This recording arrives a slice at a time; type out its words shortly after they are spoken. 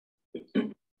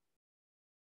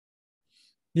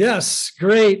Yes,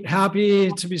 great. Happy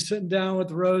to be sitting down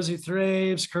with Rosie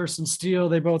Thraves, Kirsten Steele.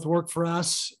 They both work for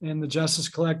us in the Justice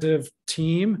Collective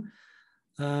team.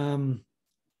 Um,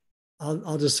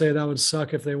 I'll just say that would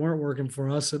suck if they weren't working for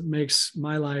us. It makes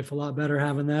my life a lot better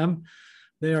having them.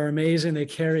 They are amazing. They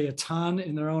carry a ton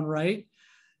in their own right.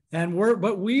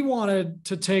 But we wanted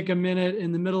to take a minute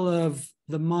in the middle of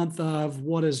the month of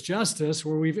What is Justice,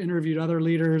 where we've interviewed other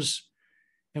leaders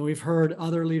and we've heard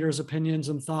other leaders' opinions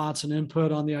and thoughts and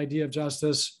input on the idea of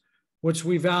justice, which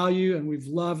we value, and we've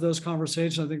loved those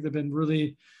conversations. I think they've been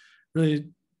really, really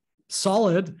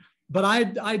solid. But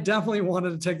I definitely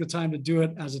wanted to take the time to do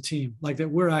it as a team, like that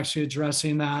we're actually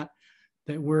addressing that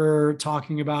we're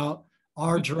talking about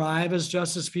our drive as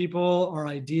justice people, our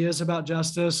ideas about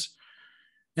justice.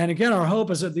 And again, our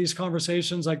hope is that these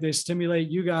conversations, like they stimulate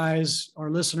you guys, our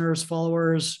listeners,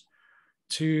 followers,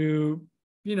 to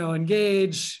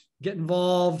engage, get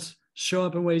involved, show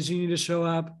up in ways you need to show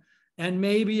up. And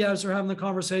maybe as we're having the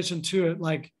conversation too,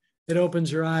 it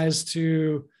opens your eyes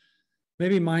to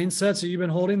maybe mindsets that you've been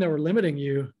holding that were limiting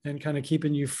you and kind of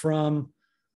keeping you from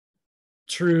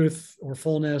truth or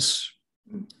fullness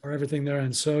or everything there.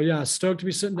 And so, yeah, stoked to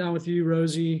be sitting down with you,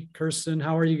 Rosie, Kirsten.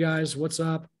 How are you guys? What's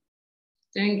up?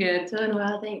 Doing good. Doing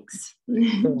well, thanks.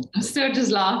 Cool. I'm still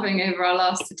just laughing over our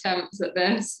last attempts at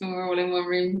this when we're all in one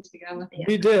room together.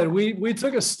 We did. We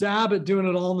took a stab at doing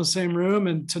it all in the same room,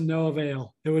 and to no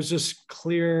avail. It was just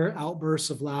clear outbursts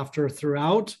of laughter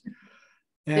throughout.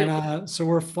 And so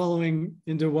we're following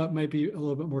into what might be a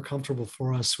little bit more comfortable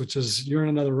for us, which is you're in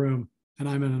another room and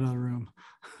I'm in another room.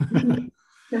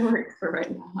 It works for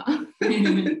right now.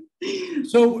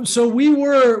 So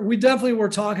we definitely were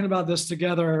talking about this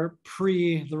together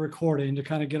pre the recording to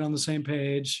kind of get on the same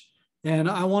page. And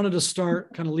I wanted to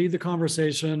start kind of lead the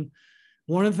conversation.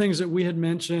 One of the things that we had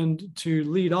mentioned to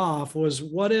lead off was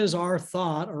what is our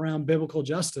thought around biblical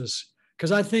justice?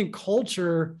 Because I think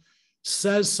culture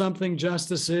says something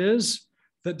justice is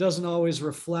that doesn't always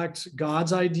reflect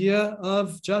God's idea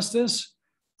of justice.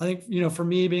 I think, for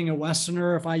me being a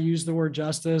Westerner, if I use the word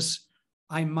justice,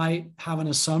 I might have an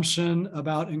assumption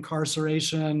about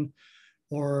incarceration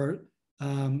or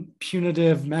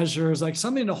punitive measures, like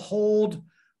something to hold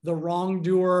the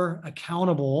wrongdoer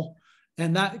accountable.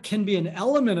 And that can be an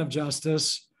element of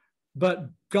justice, but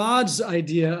God's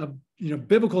idea of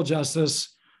biblical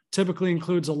justice typically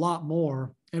includes a lot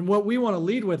more. And what we want to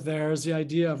lead with there is the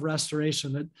idea of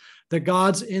restoration, that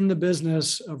God's in the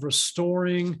business of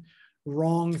restoring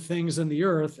wrong things in the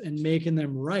earth and making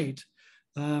them right.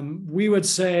 We would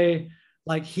say,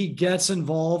 like, he gets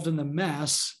involved in the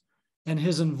mess, and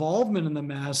his involvement in the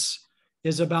mess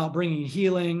is about bringing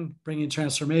healing, bringing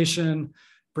transformation,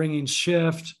 bringing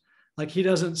shift. Like, he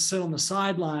doesn't sit on the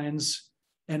sidelines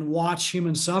and watch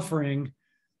human suffering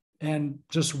and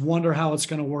just wonder how it's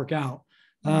going to work out.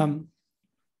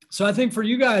 So I think for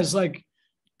you guys, do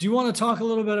you want to talk a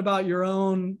little bit about your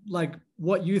own,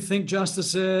 what you think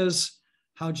justice is,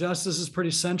 how justice is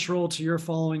pretty central to your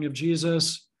following of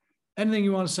Jesus? Anything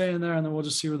you want to say in there, and then we'll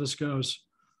just see where this goes.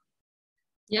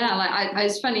 Yeah,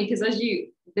 it's funny because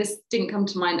this didn't come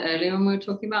to mind earlier when we were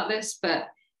talking about this, but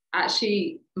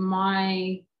actually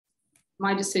my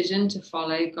decision to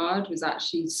follow God was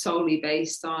actually solely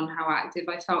based on how active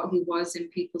I felt he was in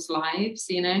people's lives,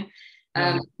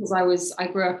 because I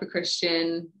grew up a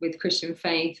Christian with Christian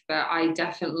faith, but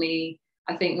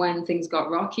I think when things got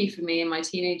rocky for me in my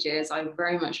teenage years, I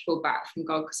very much pulled back from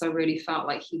God because I really felt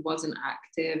like he wasn't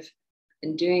active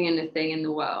in doing anything in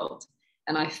the world.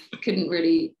 And I couldn't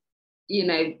really,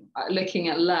 looking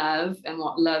at love and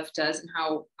what love does and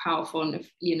how powerful and,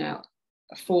 a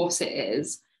force it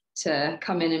is to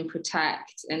come in and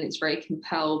protect. And it's very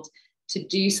compelled to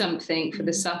do something for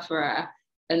the sufferer.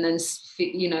 And then,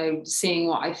 seeing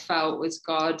what I felt was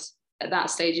God at that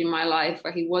stage in my life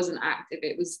where he wasn't active,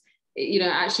 it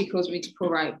actually caused me to pull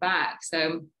right back.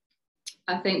 So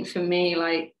I think for me,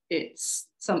 it's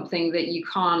something that you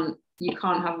can't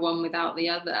have one without the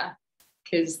other,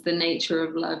 because the nature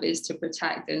of love is to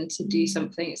protect and to do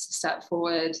something. It's to step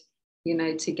forward,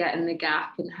 to get in the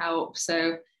gap and help.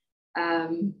 So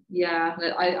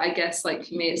I guess for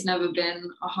me, it's never been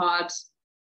a hard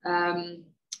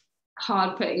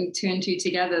putting two and two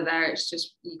together there. It's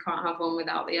just you can't have one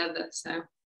without the other. So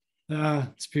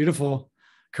it's beautiful.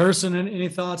 Kirsten, any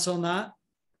thoughts on that?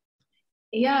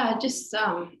 Yeah, just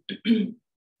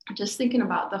just thinking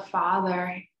about the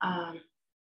Father,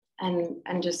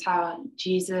 and just how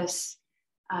Jesus,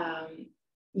 and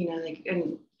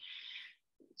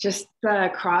just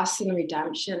the cross and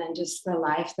redemption and just the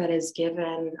life that is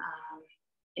given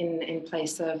in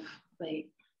place of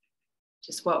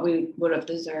just what we would have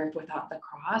deserved without the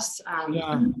cross,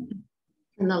 Yeah.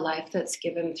 and the life that's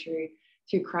given through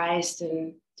Christ,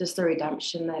 and just the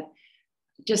redemption that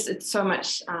just, it's so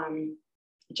much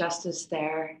justice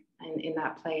there and in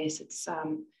that place. It's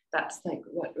that's like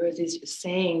what Rosie's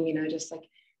saying, you know, just like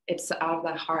it's out of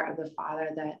the heart of the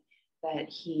Father that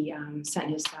he sent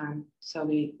his son, so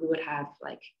we would have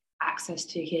like access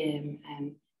to him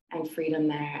and freedom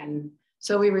there. And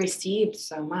so we received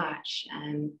so much,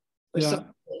 and we're so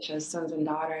rich as sons and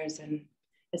daughters, and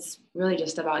it's really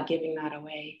just about giving that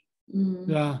away.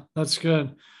 Yeah, that's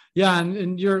good. Yeah,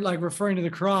 and you're like referring to the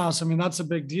cross. I mean, that's a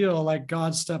big deal. Like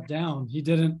God stepped down. He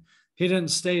didn't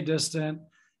stay distant.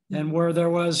 And where there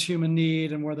was human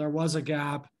need and where there was a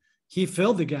gap, he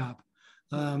filled the gap.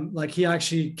 Like he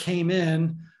actually came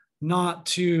in not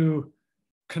to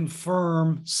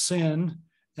confirm sin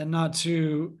and not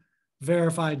to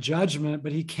verify judgment,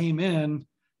 but he came in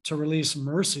to release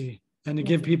mercy and to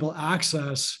give people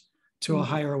access to a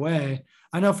higher way.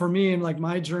 I know for me, and like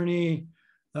my journey,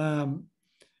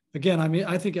 again, I mean,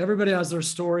 I think everybody has their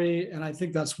story. And I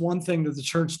think that's one thing that the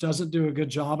church doesn't do a good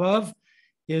job of,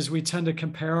 is we tend to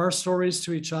compare our stories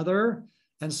to each other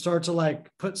and start to like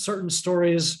put certain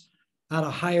stories at a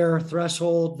higher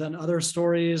threshold than other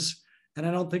stories. And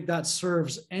I don't think that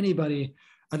serves anybody.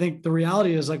 I think the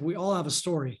reality is like we all have a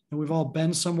story and we've all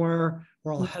been somewhere,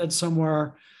 we're all headed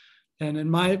somewhere. And in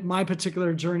my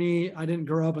particular journey, I didn't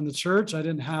grow up in the church. I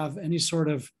didn't have any sort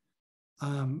of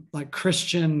like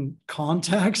Christian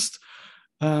context.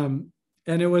 And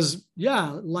it was,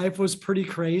 life was pretty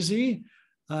crazy.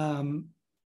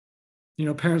 You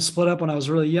know, parents split up when I was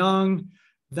really young.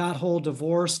 That whole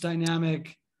divorce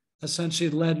dynamic essentially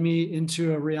led me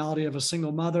into a reality of a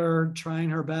single mother trying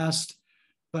her best,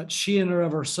 but she in and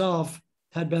of herself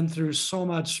had been through so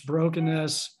much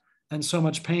brokenness and so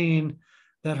much pain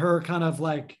that her kind of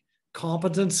like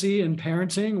competency in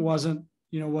parenting wasn't,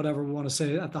 you know, whatever we want to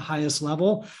say, at the highest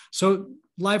level. So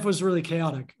life was really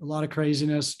chaotic, a lot of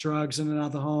craziness, drugs in and out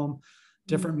of the home,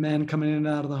 different men coming in and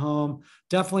out of the home,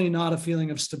 definitely not a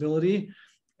feeling of stability.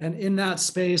 And in that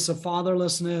space of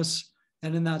fatherlessness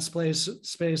and in that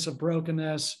space of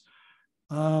brokenness,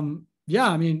 I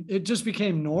mean, it just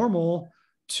became normal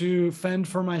to fend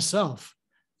for myself.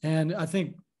 And I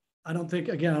don't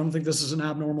think this is an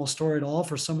abnormal story at all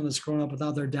for someone that's grown up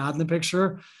without their dad in the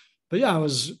picture. But yeah, I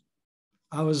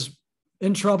was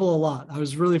in trouble a lot. I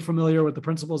was really familiar with the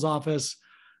principal's office.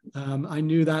 I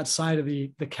knew that side of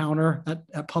the counter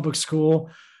at public school.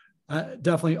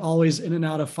 Definitely always in and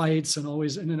out of fights and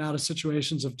always in and out of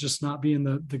situations of just not being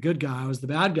the good guy. I was the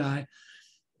bad guy.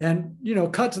 And, you know,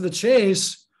 cut to the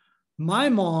chase, my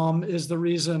mom is the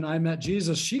reason I met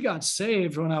Jesus. She got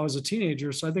saved when I was a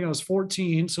teenager. So I think I was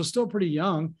 14, so still pretty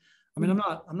young. I mean,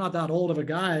 I'm not that old of a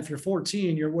guy. If you're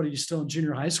 14, what are you, still in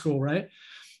junior high school, right?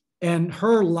 And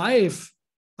her life,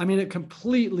 I mean, it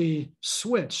completely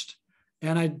switched.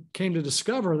 And I came to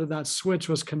discover that switch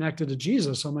was connected to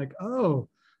Jesus. I'm like, oh,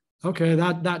 okay,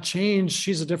 that changed.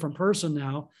 She's a different person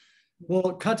now.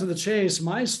 Well, cut to the chase,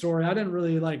 my story, I didn't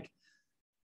really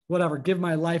give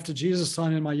my life to Jesus till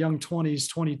I'm in my young 20s,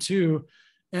 22.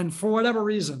 And for whatever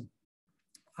reason,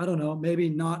 I don't know, maybe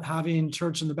not having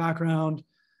church in the background,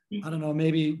 I don't know,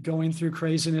 maybe going through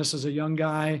craziness as a young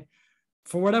guy,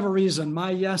 for whatever reason,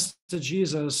 my yes to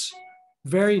Jesus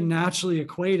very naturally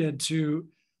equated to,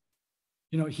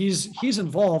 you know, he's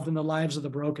involved in the lives of the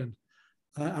broken.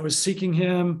 I was seeking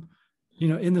him, you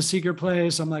know, in the secret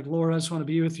place. I'm like, Lord, I just want to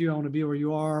be with you. I want to be where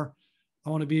you are. I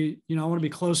want to be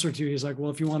closer to you. He's like,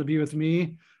 well, if you want to be with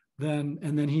me, then,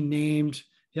 and then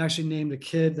he actually named a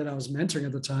kid that I was mentoring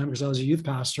at the time because I was a youth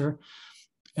pastor.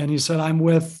 And he said, I'm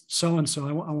with so-and-so.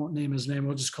 I won't name his name.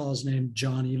 We'll just call his name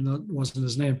Johnny, even though it wasn't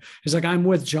his name. He's like, I'm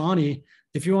with Johnny.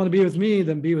 If you want to be with me,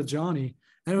 then be with Johnny.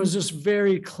 And it was just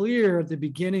very clear at the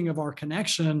beginning of our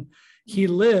connection, he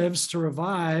lives to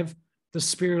revive the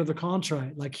spirit of the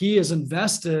contrite. Like he is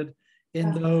invested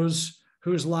in those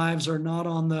whose lives are not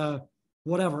on the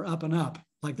whatever, up and up.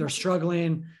 Like they're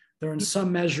struggling. They're in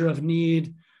some measure of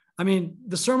need. I mean,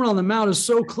 the Sermon on the Mount is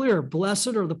so clear.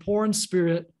 Blessed are the poor in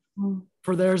spirit,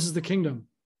 for theirs is the kingdom.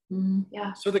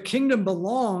 Yeah. So the kingdom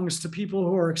belongs to people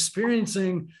who are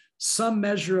experiencing some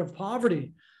measure of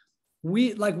poverty.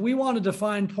 We want to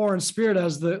define poor in spirit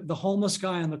as the homeless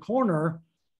guy in the corner,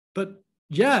 but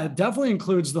yeah, it definitely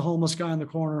includes the homeless guy in the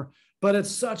corner, but it's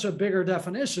such a bigger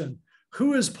definition.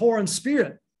 Who is poor in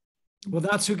spirit? Well,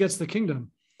 that's who gets the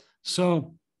kingdom.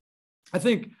 So I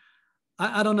think,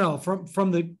 I don't know,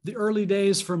 from the early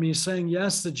days for me, saying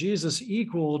yes to Jesus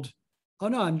equaled, oh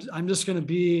no, I'm just going to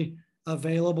be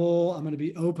available. I'm going to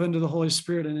be open to the Holy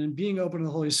Spirit. And in being open to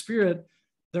the Holy Spirit,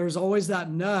 there's always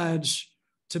that nudge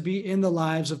to be in the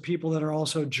lives of people that are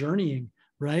also journeying,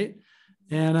 right?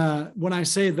 And when I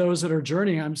say those that are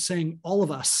journeying, I'm saying all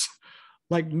of us.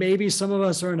 Like maybe some of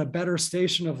us are in a better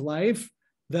station of life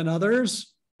than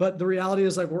others, but the reality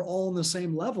is like we're all on the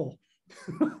same level.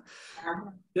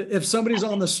 If somebody's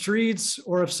on the streets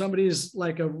or if somebody's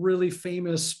like a really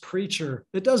famous preacher,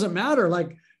 it doesn't matter.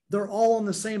 Like they're all on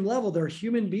the same level. They're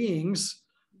human beings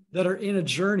that are in a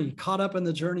journey, caught up in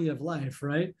the journey of life,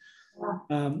 right?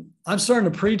 I'm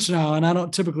starting to preach now, and I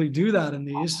don't typically do that in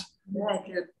these.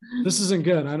 This isn't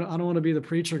good. I don't want to be the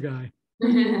preacher guy.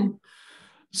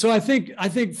 So I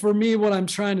think for me, what I'm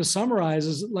trying to summarize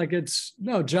is like,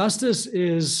 justice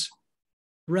is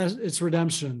it's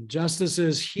redemption. Justice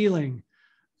is healing.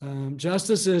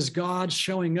 Justice is God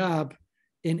showing up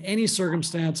in any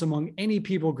circumstance among any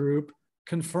people group,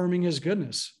 confirming his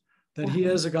goodness, that he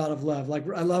is a God of love. Like,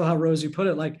 I love how Rosie put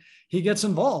it, like he gets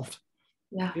involved.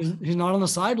 Yeah. He's not on the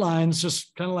sidelines,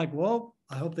 just kind of like, well,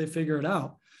 I hope they figure it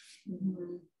out.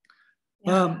 Mm-hmm.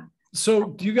 Yeah. So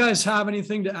do you guys have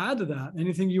anything to add to that?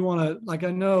 Anything you want to, like,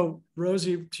 I know,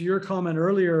 Rosie, to your comment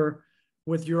earlier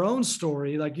with your own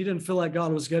story, like you didn't feel like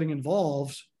God was getting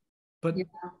involved, but it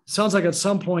sounds like at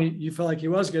some point you felt like he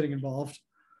was getting involved.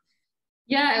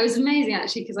 Yeah, it was amazing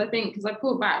actually, because I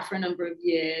pulled back for a number of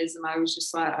years and I was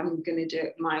just like, I'm going to do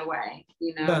it my way,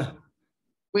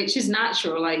 which is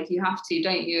natural. Like you have to,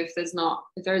 don't you? If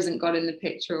there isn't God in the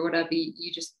picture or whatever,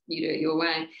 you do it your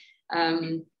way.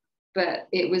 But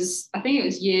I think it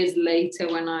was years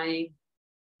later when I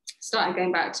started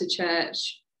going back to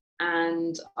church,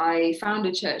 and I found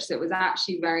a church that was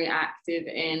actually very active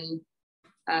in,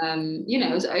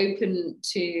 it was open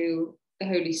to the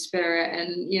Holy Spirit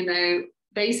and,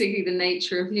 basically the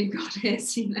nature of who God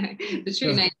is, the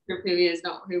true nature of who he is,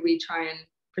 not who we try and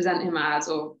present him as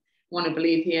or want to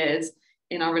believe he is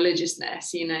in our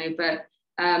religiousness, but,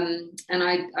 and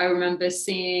I remember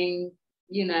seeing,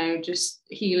 just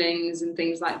healings and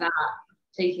things like that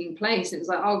taking place. It was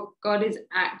like, oh, God is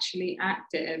actually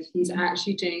active. He's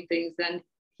actually doing things. Then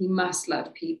he must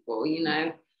love people, he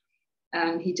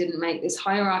didn't make this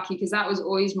hierarchy, because that was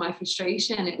always my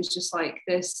frustration. It was just like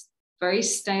this very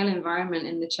stale environment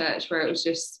in the church where it was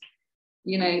just,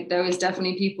 there was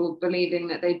definitely people believing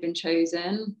that they'd been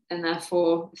chosen, and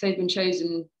therefore if they've been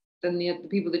chosen, then the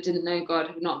people that didn't know God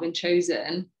have not been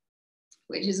chosen,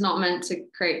 which is not meant to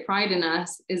create pride in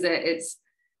us, is it? It's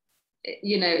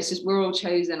just, we're all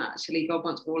chosen. Actually, God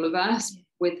wants all of us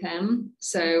with him.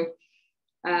 So,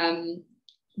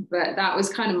 but that was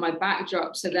kind of my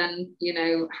backdrop. So then,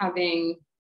 having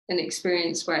an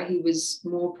experience where he was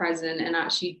more present and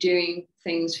actually doing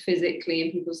things physically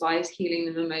in people's lives,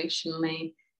 healing them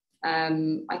emotionally,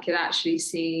 I could actually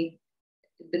see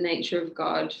the nature of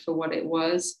God for what it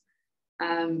was.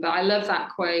 But I love that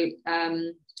quote,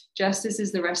 justice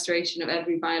is the restoration of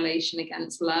every violation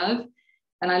against love.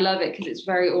 And I love it because it's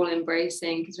very all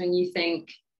embracing, because when you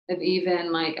think of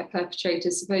even like a perpetrator,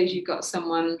 suppose you've got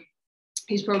someone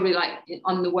who's probably like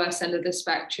on the worst end of the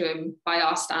spectrum by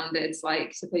our standards,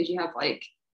 like suppose you have like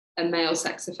a male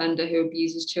sex offender who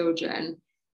abuses children,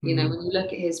 when you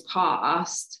look at his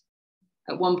past,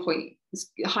 at one point it's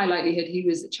a high likelihood he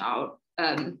was a child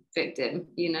victim,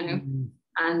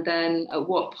 and then at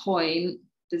what point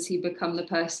does he become the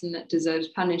person that deserves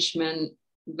punishment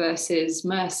versus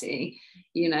mercy?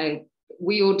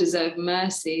 We all deserve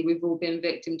mercy. We've all been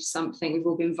victim to something. We've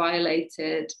all been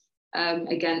violated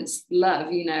against love,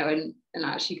 and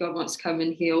actually God wants to come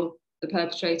and heal the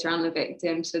perpetrator and the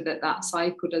victim so that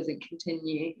cycle doesn't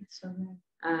continue. So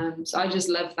I just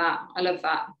love that. I love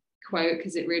that quote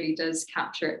because it really does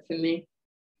capture it for me.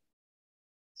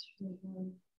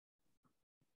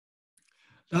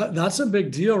 That's a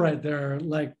big deal right there.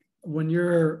 Like when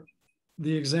you're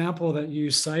the example that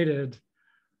you cited,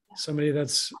 somebody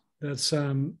that's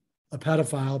a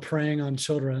pedophile preying on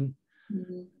children.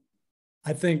 Mm-hmm.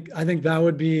 I think that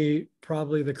would be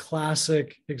probably the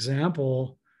classic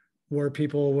example where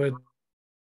people would,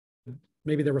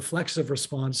 maybe their reflexive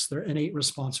response, their innate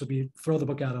response would be throw the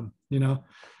book at them,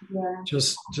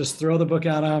 just throw the book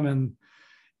at them.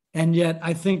 And yet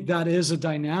I think that is a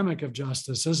dynamic of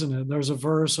justice, isn't it? There's a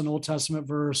verse, an Old Testament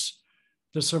verse,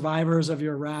 the survivors of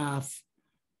your wrath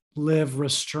live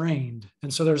restrained.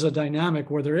 And so there's a dynamic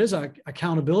where there is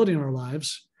accountability in our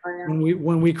lives.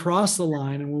 When we cross the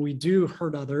line and when we do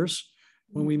hurt others,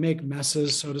 when we make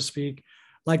messes, so to speak,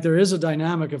 like there is a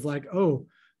dynamic of like, oh,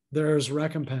 there's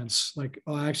recompense. Like,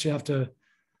 oh, I actually have to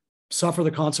suffer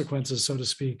the consequences, so to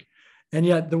speak. And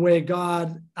yet the way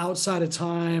God outside of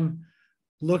time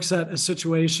looks at a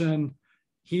situation,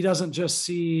 he doesn't just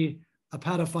see a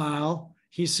pedophile.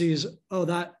 he sees, oh,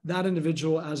 that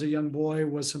individual as a young boy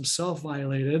was himself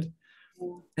violated,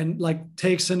 and like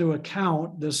takes into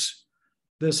account this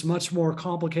much more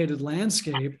complicated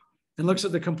landscape and looks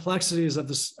at the complexities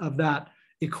of that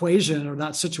equation or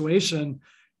that situation,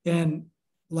 and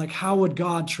like, how would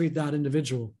God treat that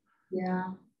individual? Yeah.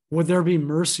 Would there be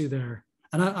mercy there?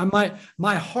 And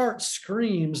my heart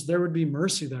screams there would be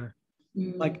mercy there.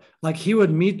 Like he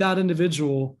would meet that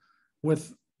individual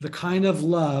with the kind of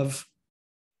love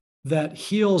that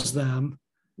heals them,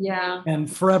 yeah,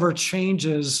 and forever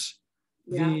changes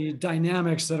yeah, the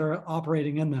dynamics that are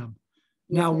operating in them.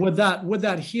 yeah. Now, would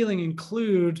that healing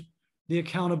include the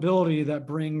accountability that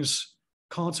brings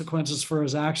consequences for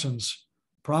his actions?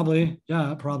 Probably,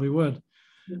 yeah, it probably would.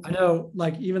 I know,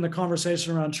 like, even the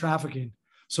conversation around trafficking.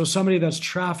 So somebody that's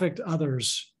trafficked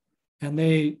others and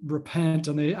they repent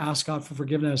and they ask God for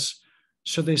forgiveness,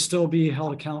 should they still be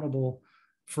held accountable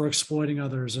for exploiting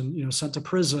others and, you know, sent to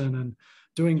prison and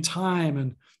doing time?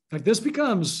 And like, this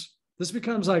becomes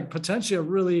like potentially a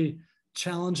really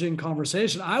challenging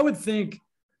conversation. I would think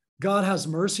God has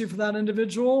mercy for that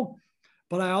individual,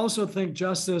 but I also think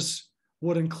justice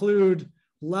would include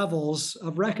levels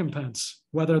of recompense,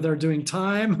 whether they're doing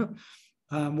time,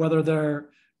 whether they're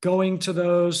going to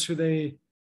those who they,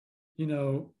 you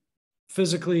know,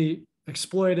 physically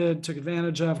exploited, took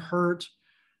advantage of, hurt.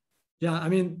 Yeah, I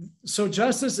mean, so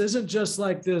justice isn't just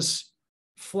like this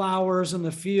flowers in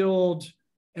the field,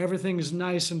 everything's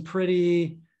nice and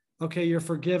pretty, okay, you're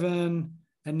forgiven,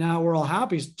 and now we're all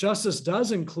happy. Justice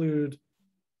does include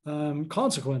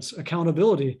consequence,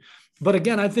 accountability. But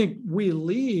again, I think we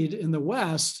lead in the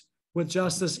West with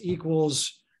justice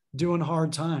equals doing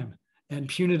hard time and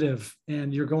punitive,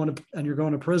 and you're going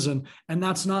to prison. And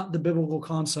that's not the biblical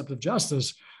concept of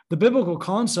justice. The biblical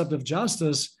concept of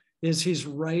justice is he's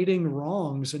righting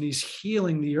wrongs and he's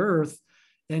healing the earth,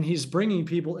 and he's bringing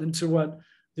people into what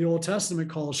the Old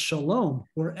Testament calls shalom,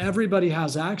 where everybody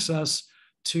has access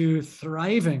to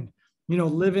thriving, you know,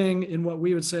 living in what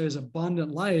we would say is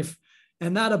abundant life.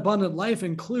 And that abundant life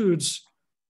includes,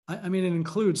 I mean, it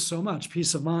includes so much: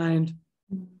 peace of mind.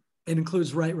 It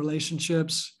includes right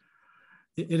relationships.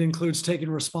 It includes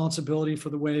taking responsibility for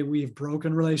the way we've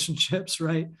broken relationships,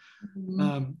 right?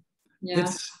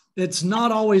 Yeah. It's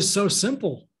not always so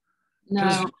simple.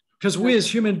 No. Because we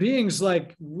as human beings,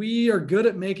 like, we are good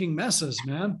at making messes,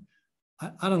 man.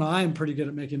 I don't know. I am pretty good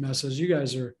at making messes. You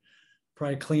guys are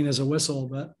probably clean as a whistle,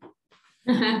 but.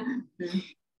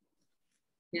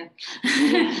 Yeah.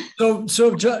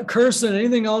 So Kirsten,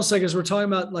 anything else? Like, as we're talking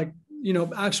about, like, you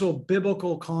know, actual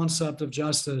biblical concept of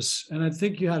justice, and I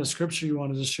think you had a scripture you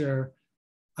wanted to share.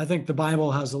 I think the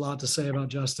Bible has a lot to say about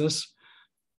justice,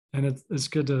 and it's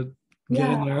good to get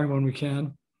in there when we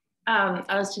can.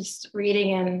 I was just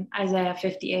reading in Isaiah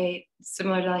 58,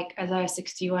 similar to like Isaiah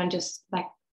 61, just like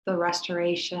the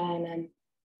restoration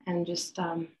and just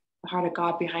the heart of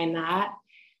God behind that.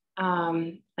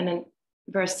 And then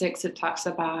verse 6, it talks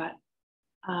about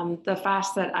the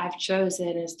fast that I've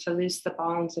chosen is to loose the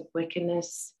bonds of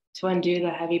wickedness, to undo the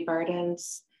heavy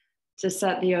burdens, to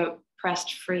set the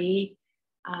oppressed free,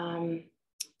 and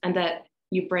that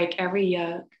you break every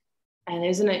yoke. And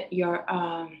is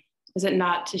it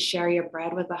not to share your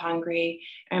bread with the hungry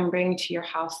and bring to your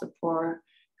house the poor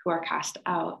who are cast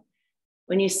out?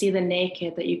 When you see the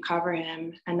naked, that you cover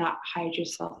him and not hide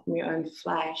yourself from your own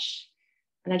flesh.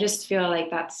 And I just feel like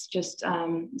that's just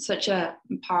such a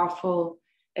powerful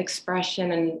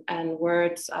expression and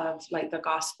words of like the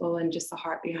gospel and just the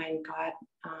heart behind God.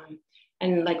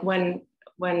 And like when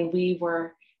we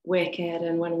were wicked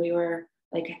and when we were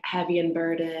like heavy and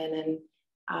burden and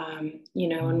you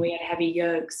know, when we had heavy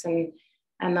yokes and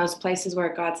those places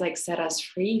where God's like set us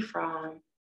free from,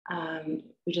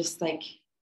 we just like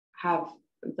have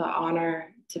the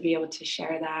honor to be able to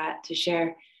share that, to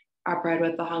share our bread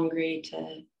with the hungry,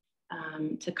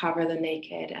 to cover the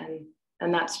naked.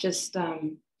 And that's just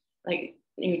like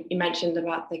you mentioned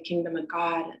about the kingdom of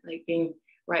God, like being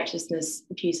righteousness,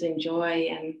 peace, and joy.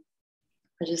 And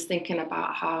I'm just thinking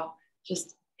about how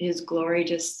just his glory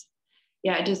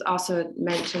it just also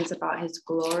mentions about his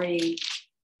glory.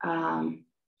 Then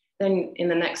in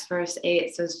the next verse 8,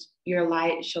 it says, your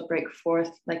light shall break forth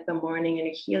like the morning, and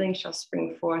your healing shall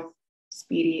spring forth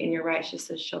speedy, and your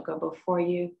righteousness shall go before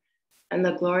you. And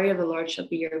the glory of the Lord shall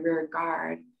be your rear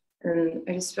guard. And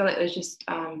I just feel like it's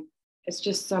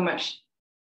just so much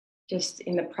just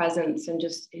in the presence and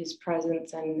just his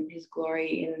presence and his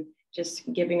glory and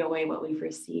just giving away what we've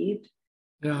received.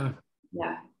 Yeah.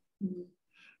 Yeah.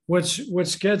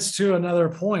 Which gets to another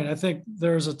point. I think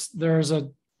there's a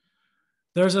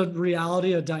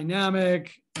reality, a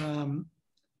dynamic.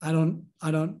 I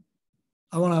don't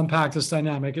I want to unpack this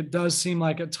dynamic. It does seem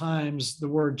like at times the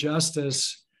word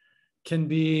justice can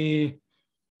be,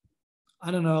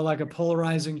 I don't know, like a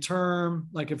polarizing term.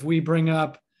 Like if we bring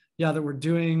up, yeah, that we're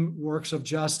doing works of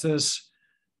justice,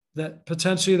 that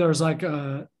potentially there's like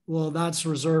well, that's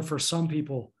reserved for some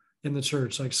people in the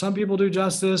church. Like some people do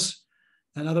justice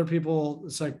and other people,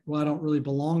 it's like, well, I don't really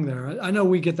belong there. I know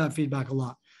we get that feedback a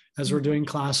lot as we're doing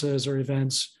classes or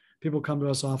events. People come to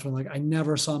us often like, I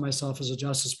never saw myself as a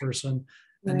justice person.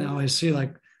 And now I see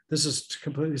like, this is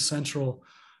completely central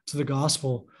to the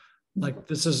gospel. Like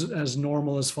this is as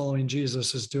normal as following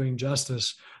Jesus is doing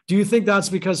justice. Do you think that's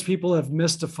because people have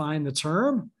misdefined the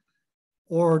term?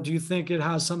 Or do you think it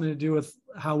has something to do with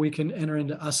how we can enter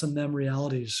into us and them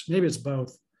realities? Maybe it's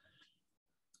both.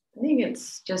 I think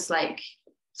it's just like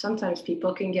sometimes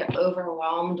people can get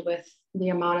overwhelmed with the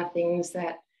amount of things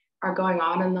that are going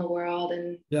on in the world,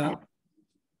 and yeah, it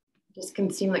just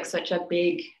can seem like such a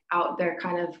big out there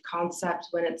kind of concept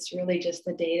when it's really just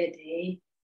the day to day.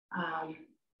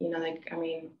 Like, I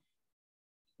mean,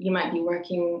 you might be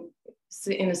working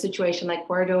in a situation like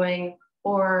we're doing,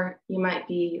 or you might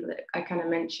be, I kind of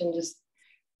mentioned just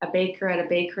a baker at a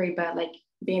bakery, but like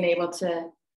being able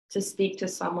to speak to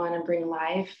someone and bring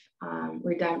life,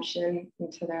 redemption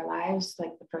into their lives,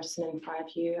 like the person in front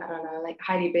of you. I don't know, like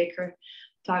Heidi Baker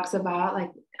talks about,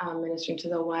 like ministering to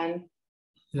the one.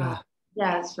 Yeah.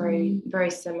 Yeah, it's very,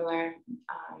 very similar.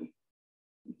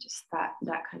 Just that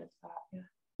kind of thought. Yeah.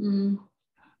 Mm.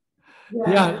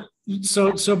 Yeah.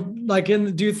 So like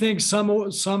do you think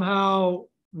somehow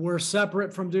we're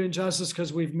separate from doing justice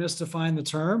because we've misdefined the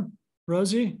term,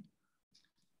 Rosie?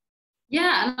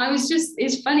 Yeah, and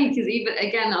it's funny because even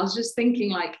again, I was just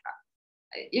thinking like,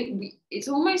 it's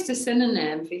almost a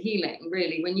synonym for healing,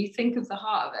 really, when you think of the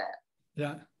heart of it.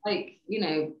 Yeah. Like,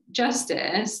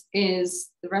 justice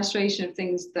is the restoration of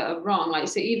things that are wrong. Like,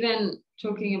 so even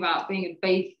talking about being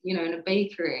in a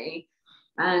bakery,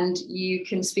 and you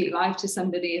can speak life to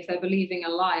somebody if they're believing a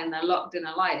lie and they're locked in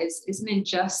a lie, it's an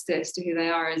injustice to who they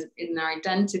are as in their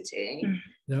identity.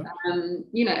 Yeah.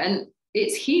 And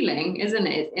it's healing, isn't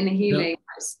it? In a healing,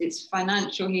 yeah. It's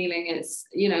financial healing, it's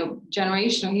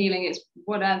generational healing, it's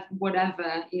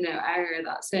whatever area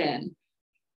that's in.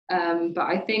 But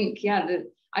I think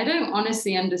I don't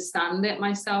honestly understand it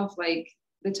myself. Like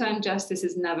the term justice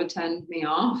has never turned me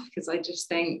off, because I just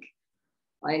think,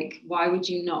 like, why would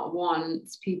you not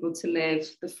want people to live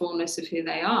the fullness of who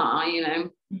they are,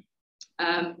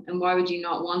 and why would you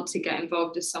not want to get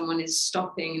involved if someone is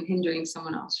stopping and hindering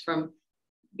someone else from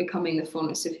becoming the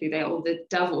fullness of who they are, or the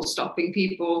devil stopping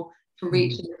people from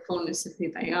reaching the fullness of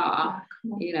who they are,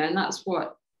 and that's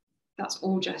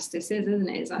all justice is, isn't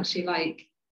it? It's actually like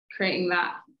creating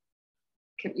that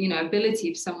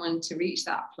ability for someone to reach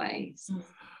that place.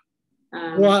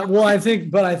 Well, I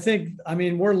think, I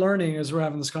mean, we're learning as we're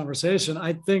having this conversation.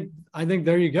 I think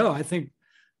there you go. I think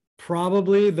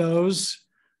probably those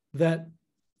that,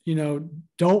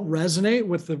 don't resonate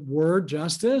with the word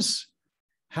justice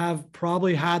have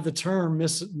probably had the term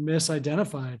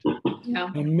misidentified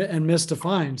and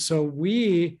misdefined. So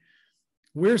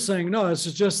we're saying, no, it's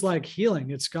just like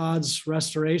healing. It's God's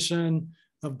restoration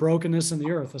of brokenness in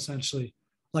the earth, essentially.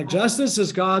 Like justice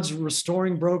is God's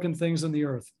restoring broken things in the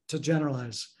earth, to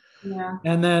generalize. Yeah.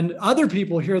 And then other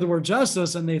people hear the word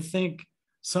justice and they think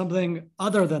something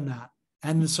other than that.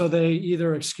 And so they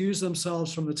either excuse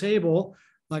themselves from the table,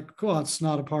 like, well, it's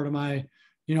not a part of my,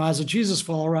 as a Jesus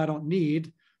follower, I don't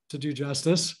need to do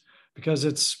justice because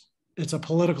it's a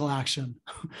political action,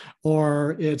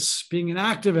 or it's being an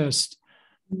activist,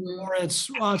 or it's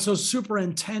those super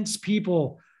intense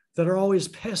people that are always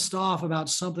pissed off about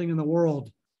something in the world.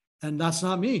 And that's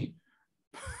not me.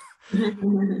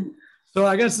 So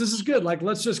I guess this is good. Like,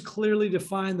 let's just clearly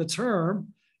define the term.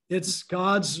 It's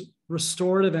God's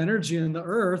restorative energy in the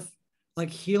earth, like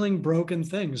healing broken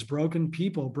things, broken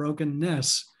people,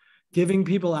 brokenness, giving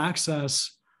people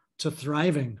access to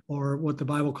thriving, or what the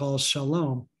Bible calls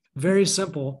shalom. Very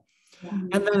simple.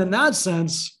 And then in that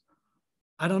sense,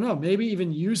 I don't know, maybe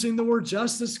even using the word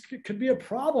justice could be a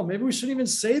problem. Maybe we shouldn't even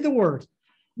say the word,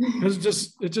 because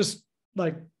it just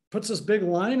like puts this big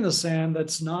line in the sand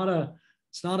that's not a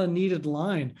needed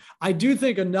line. I do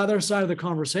think another side of the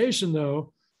conversation,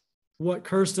 though, what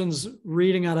Kirsten's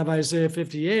reading out of Isaiah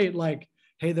 58, like,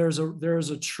 hey, there's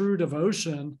a true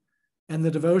devotion, and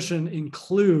the devotion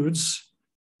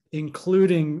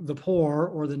including the poor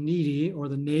or the needy or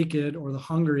the naked or the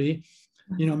hungry.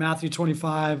 Matthew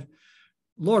 25,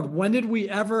 Lord, when did we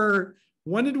ever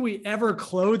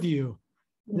clothe you?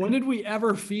 When did we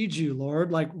ever feed you,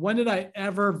 Lord? Like, when did I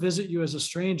ever visit you as a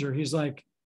stranger? He's like,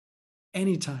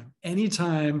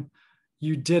 anytime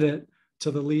you did it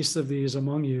to the least of these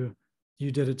among you,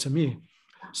 you did it to me.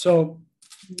 So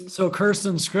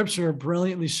Kirsten's scripture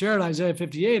brilliantly shared Isaiah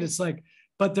 58. It's like,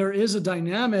 but there is a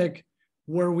dynamic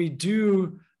where we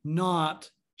do not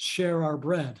share our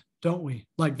bread, don't we?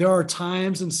 Like there are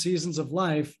times and seasons of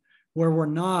life where we're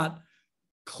not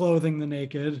clothing the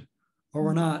naked, or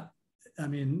we're not, I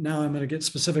mean, now I'm going to get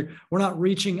specific. We're not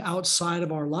reaching outside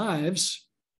of our lives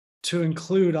to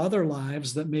include other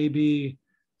lives that may be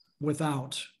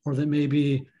without, or that may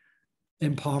be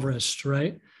impoverished,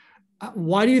 right?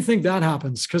 Why do you think that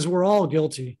happens? Because we're all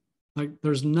guilty. Like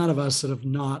there's none of us that have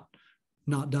not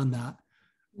done that.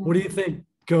 What do you think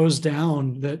goes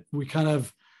down that we kind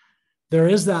of, there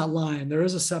is that line, there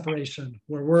is a separation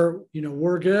where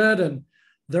we're good and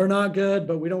they're not good,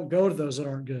 but we don't go to those that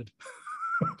aren't good.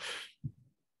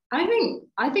 I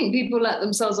think people let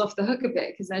themselves off the hook a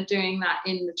bit because they're doing that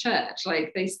in the church.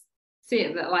 Like they see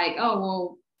it that like, oh,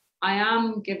 well, I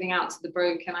am giving out to the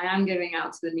broken, I am giving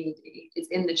out to the needy. It's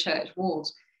in the church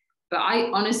walls. But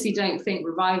I honestly don't think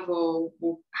revival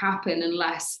will happen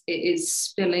unless it is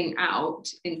spilling out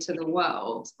into the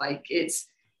world. Like it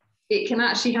can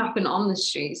actually happen on the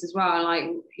streets as well.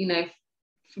 Like,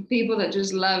 for people that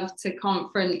just love to go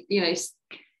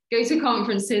to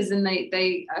conferences and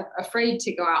they are afraid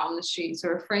to go out on the streets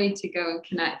or afraid to go and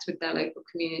connect with their local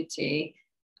community.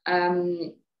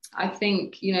 I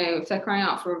think, if they're crying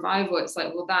out for revival, it's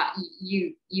like, well, that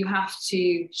you have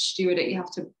to steward it, you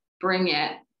have to bring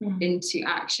it into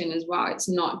action as well. It's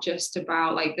not just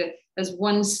about like there's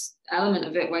one element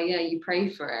of it where, yeah, you pray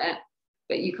for it,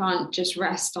 but you can't just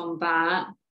rest on that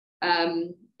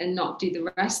and not do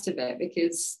the rest of it,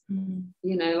 because,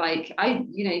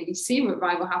 you see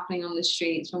revival happening on the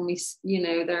streets when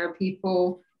there are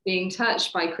people being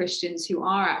touched by Christians who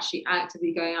are actually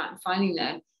actively going out and finding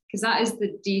them. Because that is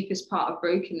the deepest part of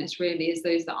brokenness, really, is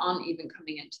those that aren't even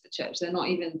coming into the church. They're not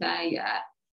even there yet.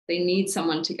 They need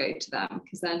someone to go to them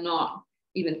because they're not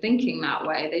even thinking that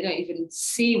way. They don't even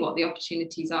see what the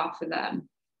opportunities are for them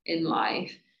in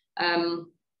life.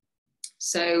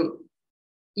 So,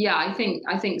 yeah, I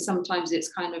think sometimes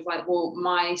it's kind of like, well,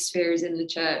 my sphere is in the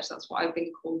church. That's what I've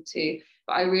been called to.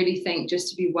 But I really think just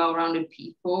to be well-rounded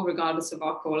people, regardless of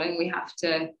our calling, we have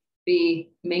to be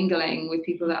mingling with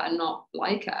people that are not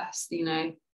like us,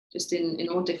 just in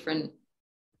all different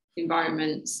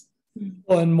environments.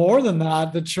 Well, and more than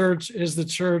that, the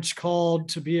church called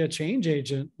to be a change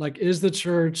agent? Like, does the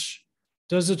church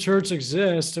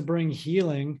exist to bring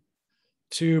healing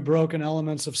to broken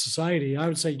elements of society? I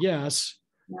would say yes.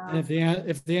 Yeah. And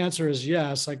if the answer is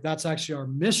yes, like that's actually our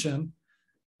mission,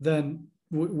 then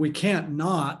we can't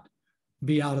not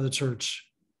be out of the church.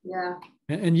 Yeah.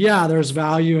 And yeah, there's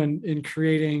value in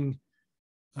creating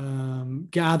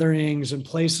gatherings and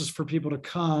places for people to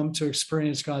come to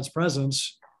experience God's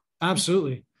presence.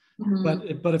 Absolutely.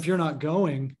 Mm-hmm. But if you're not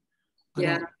going,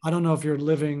 I don't know if you're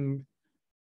living.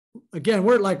 Again,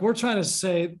 we're trying to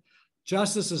say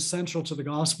justice is central to the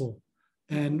gospel.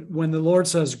 And when the Lord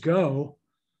says go,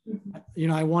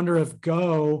 I wonder if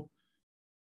go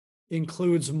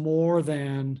includes more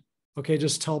than, okay,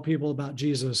 just tell people about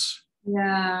Jesus.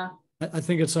 Yeah. I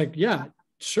think it's like, yeah,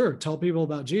 sure, tell people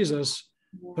about Jesus,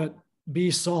 but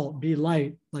be salt, be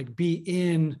light, like be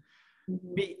in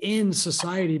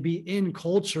society, be in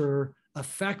culture,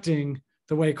 affecting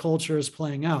the way culture is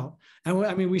playing out. And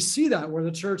I mean, we see that where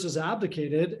the church has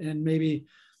abdicated and maybe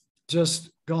just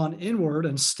gone inward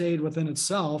and stayed within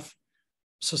itself,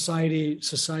 society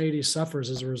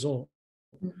suffers as a result.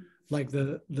 Like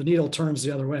the needle turns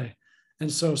the other way.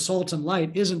 And so salt and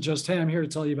light isn't just, hey, I'm here to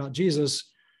tell you about Jesus.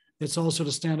 It's also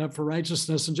to stand up for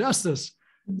righteousness and justice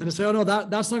and to say, oh no,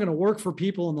 that's not going to work for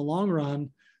people in the long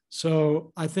run.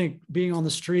 So I think being on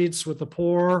the streets with the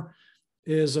poor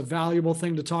is a valuable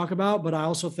thing to talk about. But I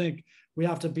also think we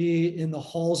have to be in the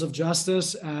halls of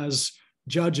justice as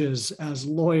judges, as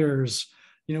lawyers.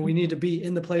 We need to be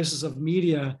in the places of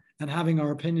media and having our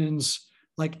opinions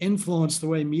like influence the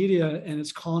way media and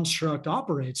its construct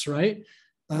operates, right?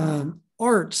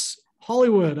 Arts,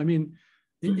 Hollywood. I mean,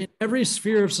 in every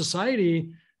sphere of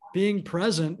society, being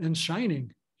present and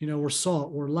shining, we're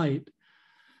salt, we're light.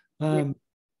 There's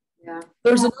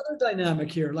another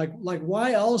dynamic here. Like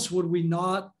why else would we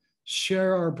not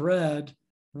share our bread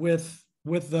with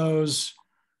those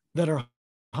that are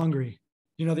hungry?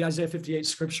 The Isaiah 58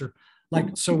 scripture.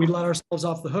 Like, so we let ourselves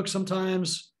off the hook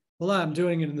sometimes. Well, I'm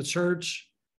doing it in the church.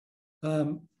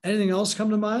 Anything else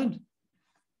come to mind?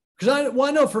 Because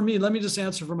I know for me, let me just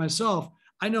answer for myself.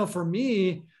 I know for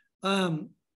me,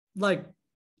 like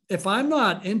if I'm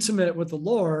not intimate with the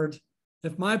Lord,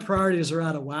 if my priorities are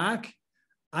out of whack,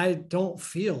 I don't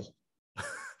feel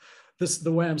this is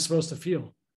the way I'm supposed to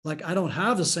feel. Like I don't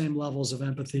have the same levels of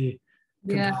empathy.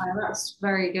 Yeah, that's a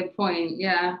very good point.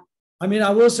 Yeah. I mean,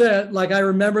 I will say, like, I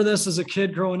remember this as a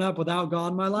kid growing up without God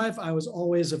in my life. I was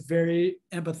always a very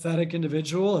empathetic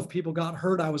individual. If people got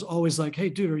hurt, I was always like, hey,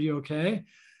 dude, are you okay?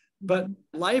 But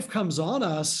life comes on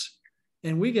us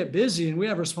and we get busy and we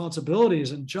have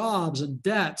responsibilities and jobs and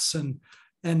debts. And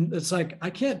it's like, I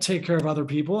can't take care of other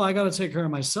people. I got to take care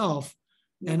of myself.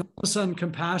 And all of a sudden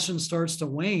compassion starts to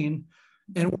wane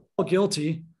and we're all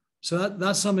guilty. So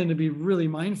that's something to be really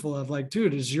mindful of. Like,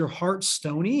 dude, is your heart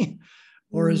stony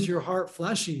or is your heart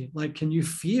fleshy? Like, can you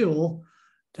feel?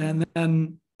 And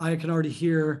then I can already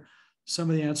hear some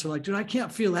of the answer, like, dude, I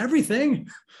can't feel everything.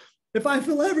 If I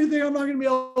feel everything, I'm not going to be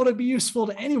able to be useful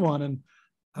to anyone. And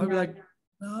I would be like,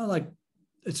 no, like,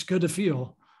 it's good to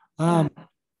feel.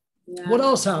 What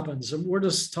else happens? And we're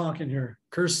just talking here.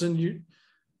 Kirsten,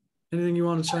 anything you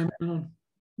want to chime in on?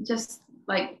 Just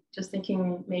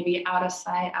thinking maybe out of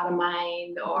sight, out of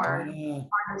mind, or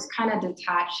just kind of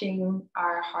detaching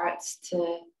our hearts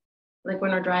to, like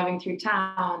when we're driving through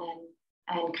town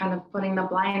and kind of putting the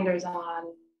blinders on,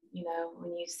 you know,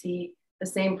 when you see the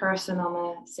same person on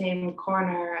the same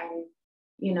corner and,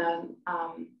 you know,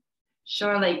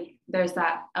 sure, like there's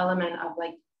that element of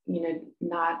like, you know,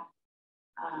 not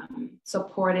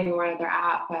supporting where they're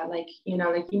at, but like, you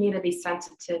know, like you need to be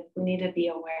sensitive. We need to be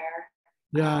aware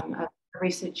of every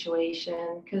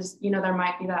situation, because, you know, there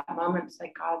might be that moments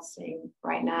like God's saying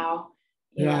right now,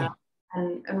 you know,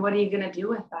 and what are you going to do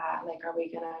with that? Like, are we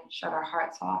going to shut our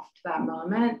hearts off to that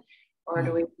moment, or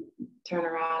do we turn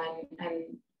around and,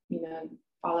 you know,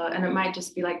 follow? And it might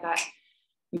just be like that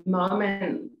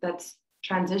moment that's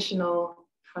transitional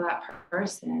for that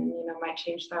person, you know, might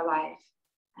change their life.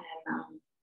 And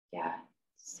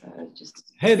so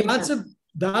just, hey, that's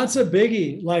a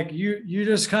biggie. Like you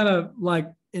just kind of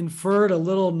like inferred a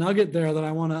little nugget there that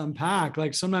I want to unpack.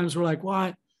 Like sometimes we're like,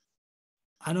 what?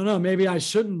 I don't know, maybe I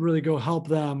shouldn't really go help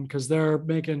them because they're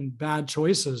making bad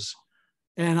choices.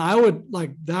 And I would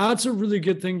like, that's a really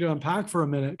good thing to unpack for a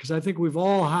minute, because I think we've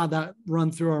all had that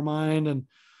run through our mind. And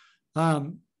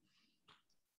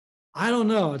I don't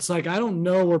know. It's like, I don't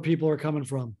know where people are coming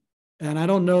from and I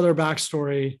don't know their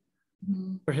backstory,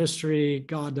 their history.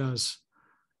 God does.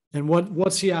 And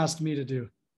what's he asked me to do?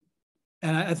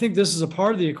 And I think this is a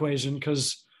part of the equation,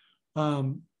 because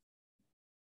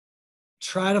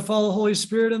try to follow Holy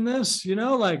Spirit in this, you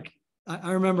know, like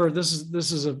I remember this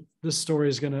story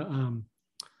is going to,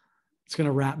 it's going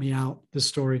to wrap me out, this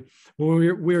story. When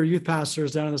we were youth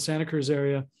pastors down in the Santa Cruz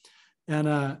area,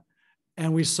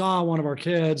 and we saw one of our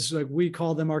kids, like we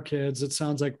called them our kids. It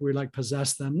sounds like we like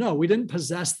possessed them. No, we didn't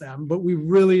possess them, but we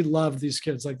really loved these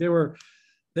kids. Like they were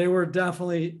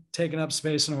definitely taking up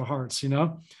space in our hearts, you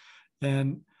know?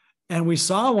 And we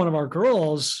saw one of our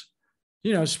girls,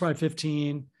 you know, she's probably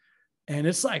 15, and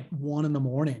it's like 1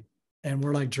 a.m. and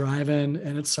we're like driving,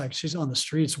 and it's like, she's on the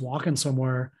streets walking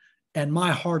somewhere. And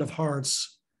my heart of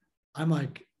hearts, I'm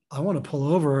like, I want to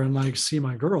pull over and like see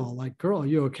my girl. Like, girl, are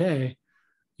you okay?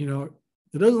 You know,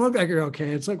 it doesn't look like you're okay.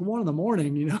 It's like 1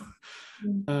 a.m, you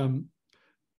know?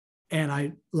 And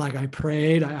I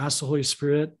prayed, I asked the Holy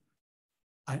Spirit,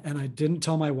 and I didn't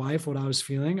tell my wife what I was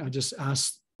feeling. I just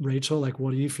asked Rachel, like,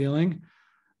 what are you feeling?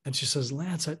 And she says,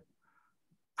 Lance,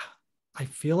 I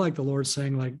feel like the Lord's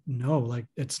saying, like, no, like,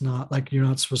 it's not, like, you're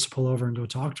not supposed to pull over and go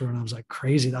talk to her. And I was like,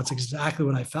 crazy. That's exactly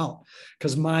what I felt.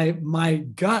 Because my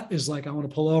gut is like, I want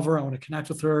to pull over. I want to connect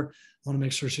with her. I want to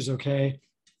make sure she's okay.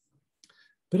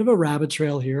 Bit of a rabbit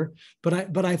trail here.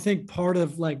 But I think part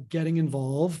of like getting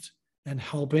involved and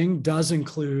helping does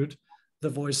include the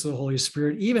voice of the Holy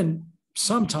Spirit. Even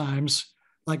sometimes,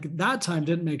 like that time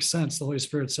didn't make sense. The Holy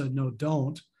Spirit said, no,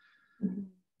 don't.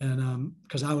 And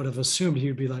because I would have assumed he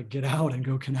would be like, get out and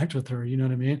go connect with her. You know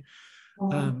what I mean?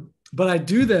 But I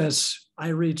do this, I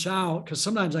reach out, because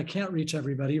sometimes I can't reach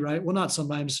everybody, right? Well, not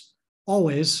sometimes,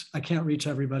 always, I can't reach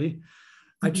everybody.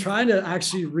 I try to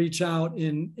actually reach out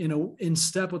in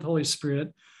step with Holy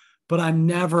Spirit, but I'm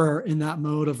never in that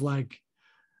mode of like,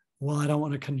 well, I don't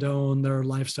want to condone their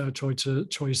lifestyle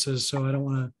choices. So I don't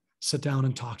want to sit down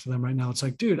and talk to them right now. It's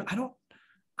like, dude, I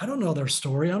don't know their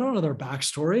story. I don't know their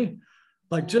backstory.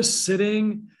 Like just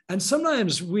sitting, and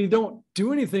sometimes we don't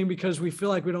do anything because we feel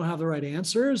like we don't have the right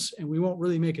answers and we won't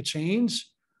really make a change.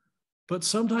 But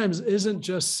sometimes isn't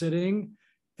just sitting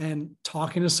and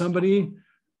talking to somebody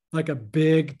like a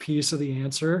big piece of the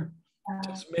answer,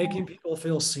 just making people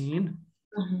feel seen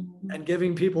and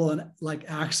giving people like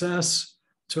access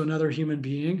to another human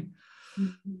being.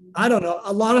 I don't know.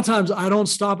 A lot of times I don't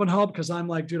stop and help because I'm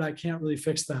like, dude, I can't really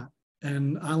fix that.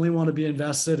 And I only want to be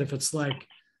invested if it's like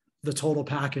the total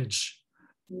package.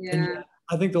 Yeah. And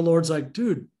I think the Lord's like,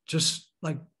 dude, just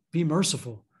like be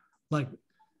merciful, like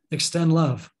extend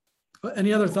love.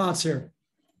 Any other thoughts here?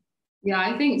 Yeah,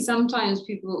 I think sometimes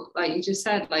people, like you just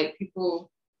said, like people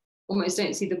almost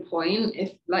don't see the point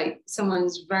if like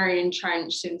someone's very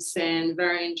entrenched in sin,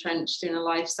 very entrenched in a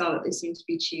lifestyle that they seem to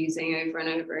be choosing over and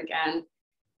over again.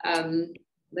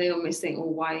 They almost think,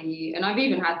 well, why are you? And I've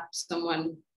even had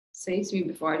someone say to me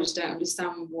before, I just don't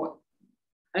understand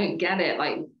I don't get it.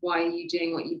 Like, why are you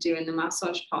doing what you do in the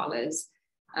massage parlors?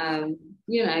 Going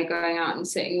out and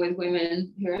sitting with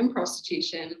women who are in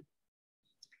prostitution.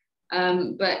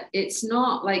 But it's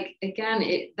not like, again,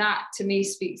 that to me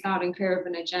speaks loud and clear of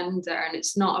an agenda, and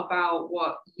it's not about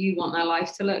what you want their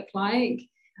life to look like,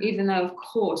 even though of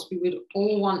course we would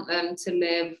all want them to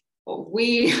live what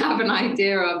we have an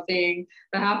idea of being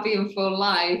the happy and full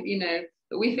life,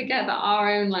 but we forget that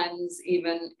our own lens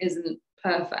even isn't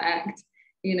perfect.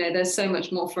 There's so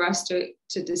much more for us to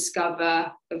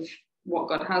discover of what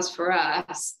God has for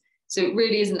us. So it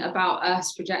really isn't about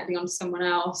us projecting onto someone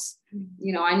else.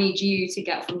 I need you to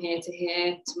get from here to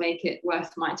here to make it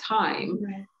worth my time.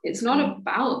 Right. It's not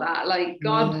about that. Like,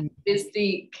 God is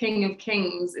the King of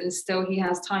Kings, and still he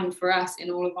has time for us in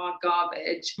all of our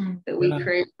garbage that we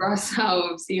create for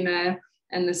ourselves,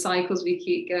 and the cycles we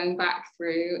keep going back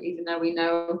through, even though we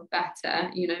know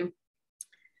better,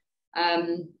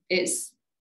 it's,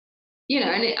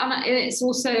 and it's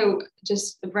also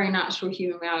just a very natural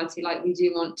human reality. Like, we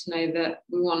do want to know that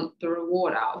we want the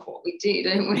reward out of what we do,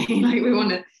 don't we? Like, we want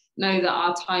to know that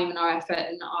our time and our effort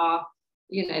and our,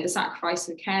 the sacrifice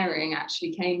of caring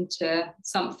actually came to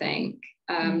something,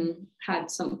 had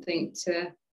something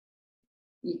to,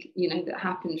 that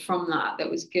happened from that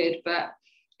was good. But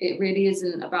it really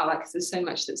isn't about that, because there's so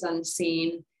much that's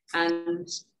unseen. And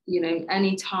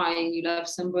anytime you love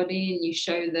somebody and you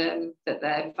show them that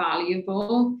they're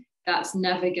valuable, that's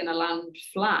never going to land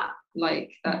flat.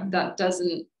 Like that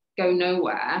doesn't go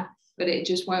nowhere, but it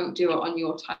just won't do it on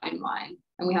your timeline.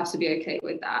 And we have to be okay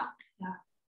with that,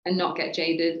 and not get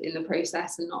jaded in the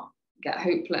process and not get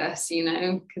hopeless,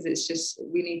 because it's just,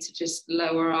 we need to just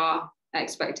lower our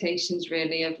expectations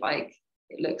really of like,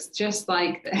 it looks just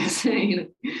like this,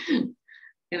 in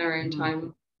our own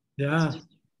time. Yeah.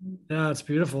 Yeah, it's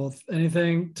beautiful.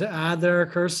 Anything to add there,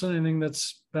 Kirsten? Anything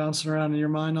that's bouncing around in your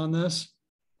mind on this?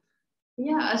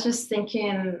 Yeah, I was just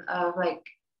thinking of like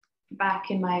back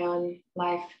in my own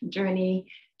life journey,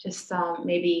 just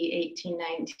maybe 18,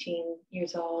 19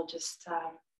 years old, just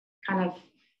kind of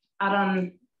out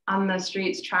on the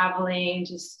streets, traveling,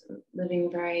 just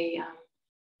living very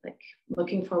like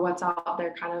looking for what's out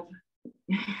there, kind of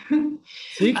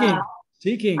seeking.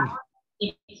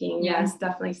 Yes,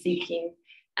 definitely seeking.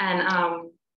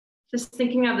 And just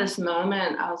thinking of this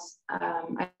moment, I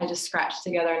just scratched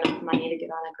together enough money to get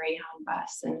on a Greyhound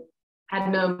bus, and had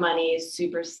no money,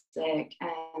 super sick,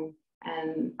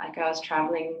 and like I was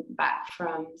traveling back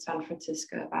from San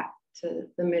Francisco back to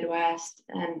the Midwest,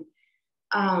 and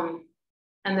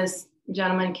this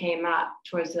gentleman came up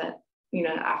towards the,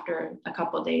 after a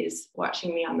couple of days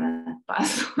watching me on the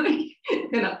bus, like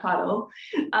in a puddle,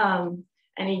 and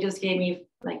he just gave me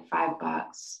like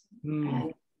 $5,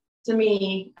 and to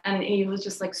me, and he was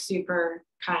just like super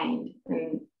kind,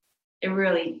 and it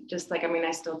really just like,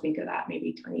 I still think of that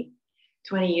maybe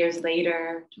 20 years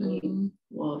later,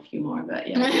 well, a few more, but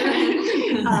yeah.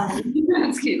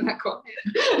 Let's keep that quiet.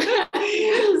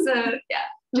 So yeah,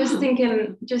 just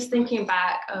thinking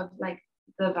back of like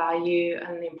the value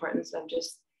and the importance of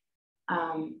just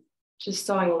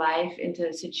sowing life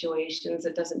into situations.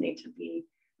 It doesn't need to be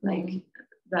like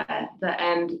the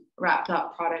end wrapped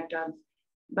up product of,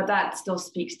 but that still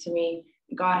speaks to me.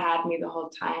 God had me the whole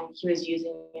time. He was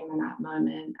using him in that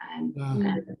moment, and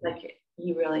like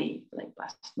he really like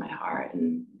blessed my heart,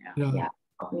 and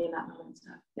helped me in that moment.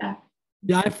 So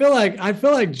I feel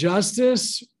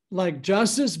like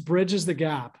justice bridges the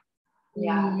gap.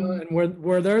 And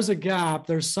where there's a gap,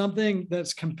 there's something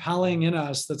that's compelling in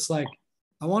us that's like,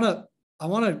 I want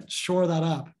to shore that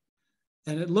up.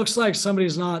 And it looks like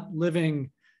somebody's not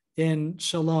living in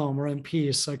shalom or in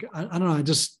peace. Like, I don't know. I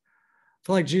just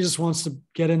feel like Jesus wants to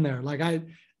get in there. Like, I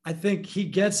think he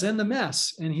gets in the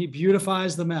mess and he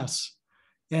beautifies the mess.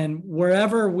 And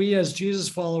wherever we as Jesus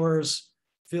followers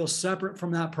feel separate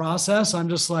from that process, I'm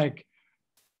just like,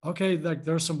 okay, like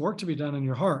there's some work to be done in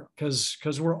your heart,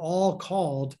 because we're all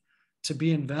called to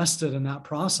be invested in that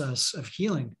process of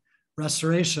healing,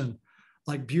 restoration,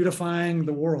 like beautifying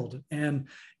the world. And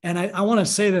I want to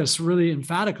say this really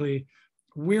emphatically: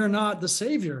 we're not the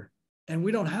savior, and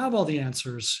we don't have all the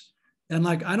answers. And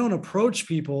like, I don't approach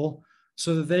people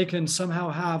so that they can somehow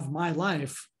have my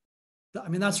life. I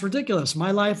mean, that's ridiculous.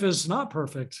 My life is not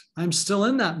perfect. I'm still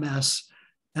in that mess,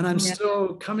 and I'm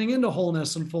still coming into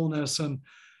wholeness and fullness.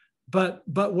 But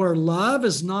where love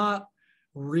is not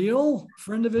real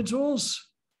for individuals,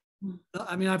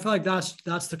 I mean, I feel like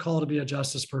that's the call to be a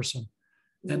justice person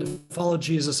and to follow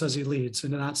Jesus as he leads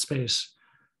into that space,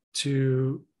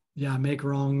 to make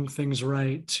wrong things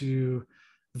right, to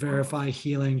verify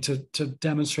healing, to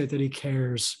demonstrate that he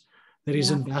cares, that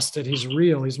he's invested, he's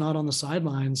real, he's not on the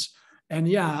sidelines.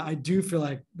 And I do feel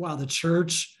like, wow, the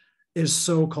church is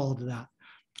so called to that.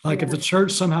 Like if the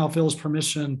church somehow feels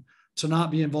permission to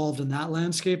not be involved in that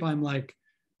landscape, I'm like,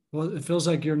 well, it feels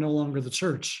like you're no longer the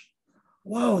church.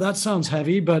 Whoa, that sounds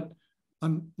heavy, but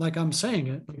I'm saying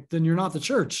it, like, then you're not the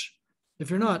church. If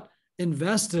you're not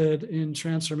invested in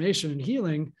transformation and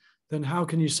healing, then how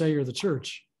can you say you're the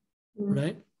church?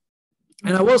 Right.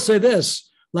 And I will say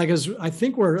this, like, as I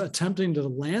think we're attempting to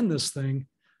land this thing,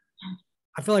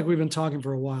 I feel like we've been talking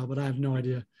for a while, but I have no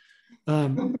idea.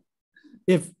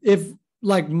 If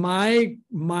like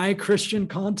my Christian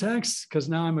context, because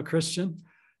now I'm a Christian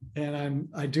and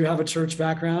I do have a church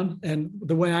background, and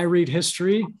the way I read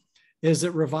history is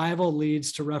that revival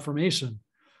leads to reformation.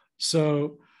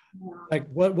 So like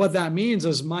what that means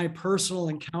is my personal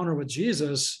encounter with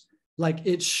Jesus, like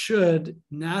it should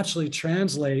naturally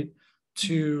translate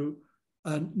to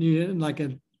an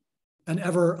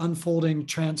ever unfolding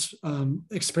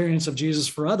experience of Jesus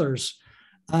for others.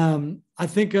 I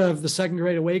think of the Second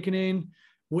Great Awakening,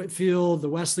 Whitefield, the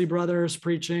Wesley brothers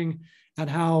preaching, and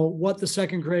how what the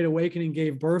Second Great Awakening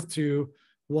gave birth to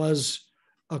was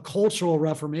a cultural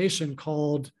reformation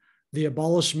called the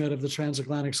abolishment of the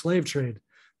transatlantic slave trade.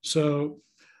 So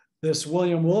this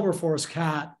William Wilberforce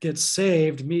cat gets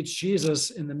saved, meets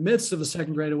Jesus in the midst of the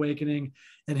Second Great Awakening,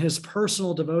 and his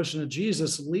personal devotion to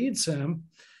Jesus leads him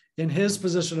in his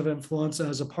position of influence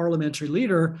as a parliamentary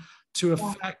leader to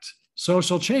affect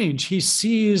social change. He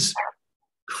sees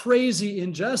crazy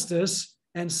injustice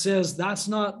and says, that's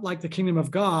not like the kingdom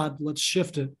of God, let's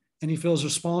shift it. And he feels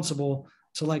responsible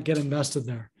to like get invested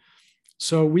there.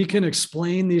 So we can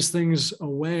explain these things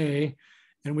away,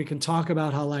 and we can talk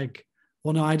about how like,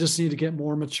 well, no, I just need to get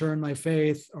more mature in my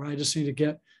faith, or I just need to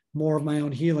get more of my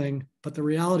own healing. But the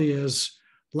reality is,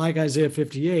 like Isaiah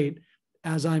 58,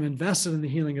 as I'm invested in the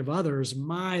healing of others,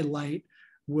 my light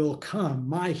will come,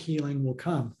 my healing will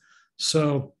come.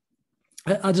 So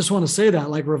I just want to say that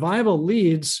like revival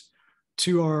leads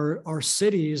to our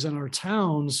cities and our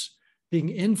towns being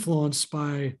influenced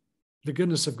by the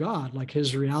goodness of God, like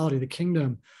his reality, the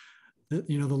kingdom, the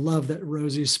love that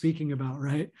Rosie's speaking about,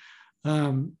 right?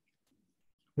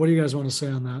 What do you guys want to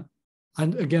say on that?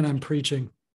 I'm preaching.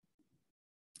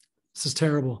 This is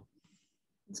terrible.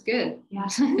 It's good. Yeah.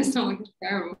 It's not like it's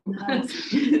terrible. No, it's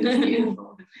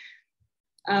beautiful.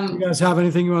 You guys have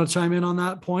anything you want to chime in on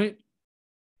that point?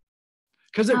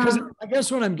 Because I guess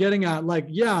what I'm getting at, like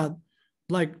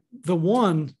the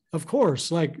one, of course,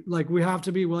 like we have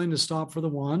to be willing to stop for the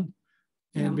one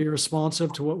and be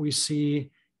responsive to what we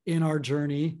see in our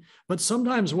journey. But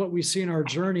sometimes what we see in our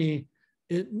journey,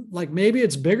 it like maybe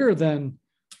it's bigger than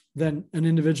an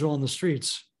individual on the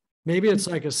streets. Maybe it's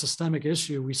like a systemic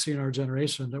issue we see in our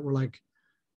generation that we're like,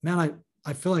 man,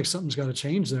 I feel like something's got to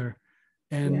change there.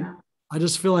 And I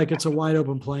just feel like it's a wide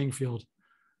open playing field,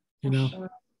 Sure.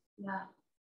 Yeah.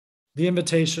 The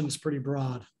invitation is pretty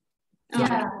broad.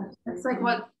 Yeah. It's like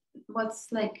what's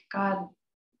like God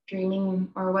dreaming,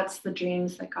 or what's the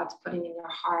dreams that God's putting in your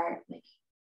heart? Like,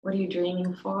 what are you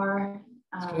dreaming for?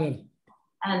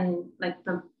 And like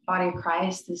the body of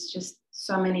Christ is just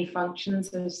so many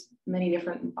functions. There's many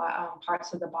different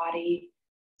parts of the body.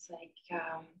 It's like,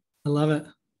 I love it.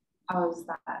 How is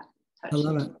that touching? I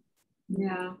love it.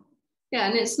 Yeah.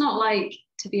 And it's not like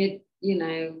to be,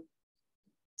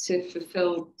 to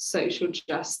fulfill social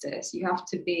justice, you have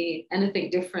to be anything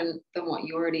different than what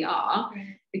you already are,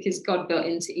 because God built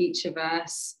into each of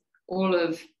us all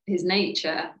of his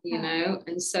nature,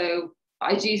 and so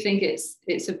I do think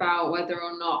it's about whether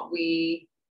or not we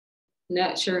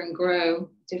nurture and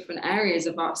grow different areas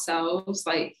of ourselves.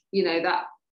 Like, that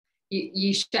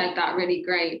you shared that really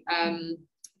great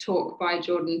talk by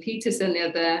Jordan Peterson the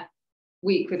other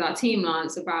week with our team,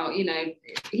 Lance, about,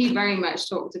 he very much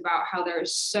talked about how there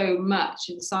is so much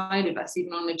inside of us,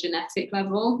 even on a genetic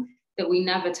level, that we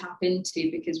never tap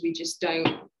into because we just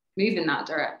don't move in that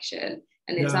direction.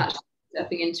 And it's actually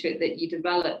stepping into it that you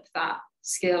develop that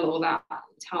skill or that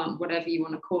talent, whatever you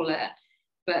want to call it.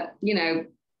 But,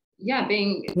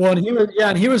 being... Well,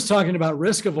 and he was talking about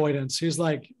risk avoidance. He's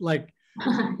like,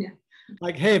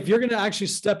 like, hey, if you're going to actually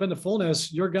step into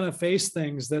fullness, you're going to face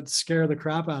things that scare the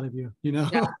crap out of you,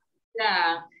 Yeah.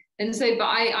 And so, but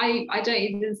I don't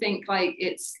even think like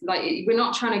it's like we're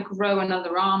not trying to grow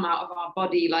another arm out of our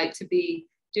body, like to be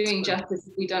doing justice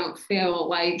if we don't feel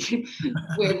like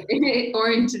we're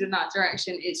oriented in that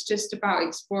direction. It's just about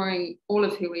exploring all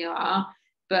of who we are,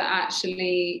 but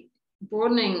actually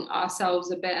broadening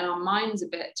ourselves a bit and our minds a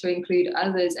bit to include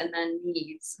others and their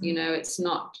needs. You know, it's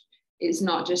not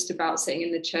just about sitting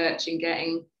in the church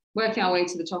and working our way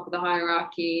to the top of the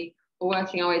hierarchy, or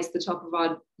working our way to the top of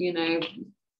our, you know,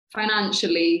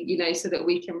 financially, you know, so that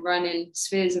we can run in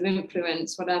spheres of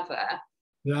influence, whatever.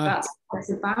 Yeah. That's what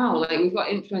it's about. Like, we've got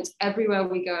influence everywhere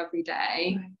we go every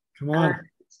day. Come on. And,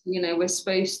 you know, we're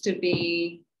supposed to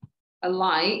be a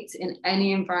light in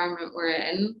any environment we're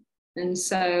in. And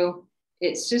so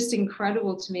it's just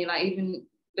incredible to me, like even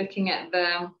looking at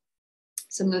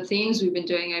some of the themes we've been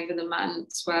doing over the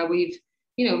months, where we've,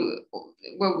 you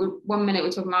know, one minute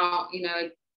we're talking about, you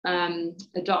know,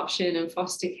 adoption and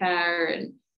foster care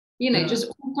and, you know, just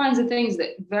all kinds of things that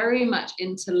very much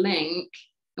interlink.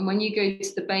 And when you go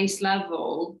to the base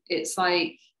level, it's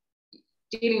like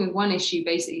dealing with one issue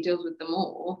basically deals with them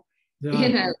all. You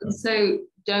know, so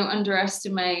don't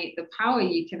underestimate the power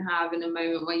you can have in a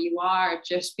moment where you are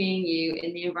just being you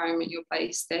in the environment you're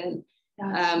placed in,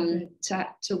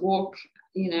 to walk,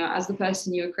 you know, as the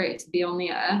person you were created to be on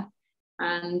the earth,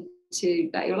 and to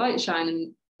let your light shine.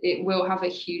 And it will have a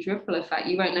huge ripple effect.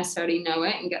 You won't necessarily know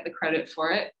it and get the credit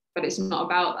for it, but it's not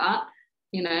about that,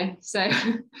 you know. So I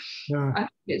think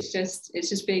it's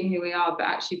just being who we are, but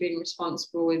actually being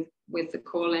responsible with the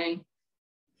calling,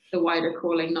 the wider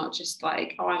calling, not just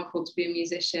like, oh, I'm called to be a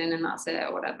musician and that's it,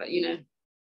 or whatever, you know.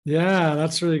 Yeah,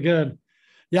 that's really good.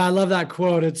 Yeah, I love that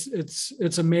quote.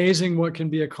 It's amazing what can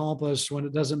be accomplished when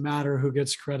it doesn't matter who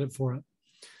gets credit for it.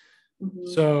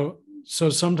 Mm-hmm. So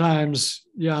sometimes,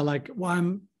 yeah, like,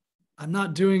 well, I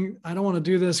don't want to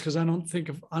do this because I don't think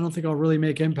I'll really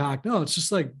make impact. No, it's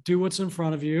just like, do what's in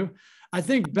front of you. I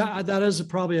think that is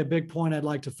probably a big point I'd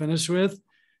like to finish with.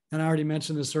 And I already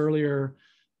mentioned this earlier,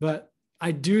 but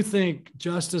I do think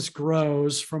justice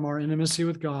grows from our intimacy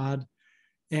with God,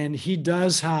 and he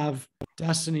does have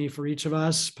destiny for each of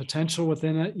us, potential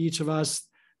within each of us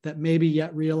that may be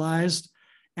yet realized.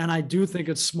 And I do think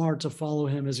it's smart to follow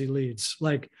him as he leads.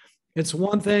 Like, it's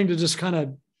one thing to just kind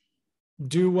of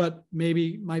do what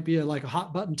maybe might be like a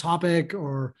hot button topic,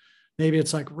 or maybe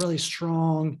it's like really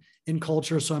strong in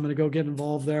culture, so I'm going to go get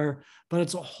involved there. But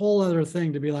it's a whole other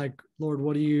thing to be like, Lord,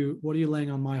 what are you laying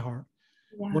on my heart?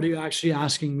 Yeah. What are you actually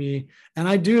asking me? And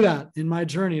I do that in my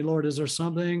journey. Lord, is there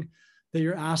something that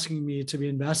you're asking me to be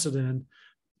invested in?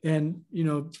 And, you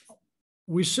know,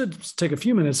 we should take a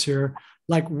few minutes here.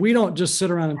 Like, we don't just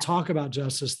sit around and talk about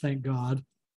justice, thank God.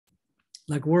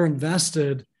 Like, we're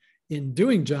invested in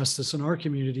doing justice in our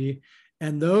community.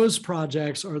 And those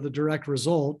projects are the direct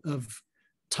result of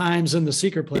times in the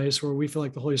secret place where we feel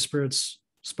like the Holy Spirit's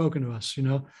spoken to us, you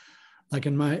know. Like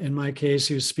in my case,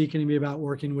 he was speaking to me about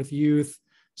working with youth.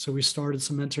 So we started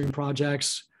some mentoring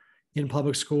projects in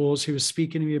public schools. He was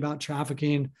speaking to me about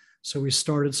trafficking. So we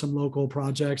started some local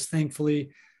projects.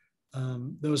 Thankfully,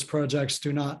 those projects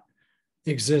do not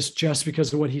exist just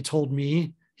because of what he told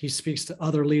me. He speaks to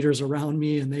other leaders around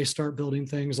me, and they start building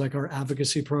things like our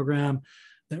advocacy program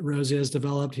that Rosie has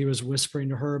developed. He was whispering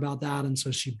to her about that. And so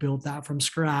she built that from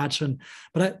scratch.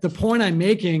 But the point I'm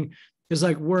making is,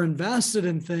 like, we're invested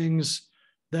in things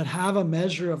that have a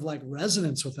measure of like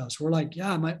resonance with us. We're like,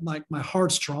 yeah, my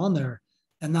heart's drawn there,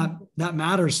 and that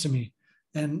matters to me.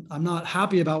 And I'm not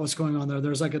happy about what's going on there.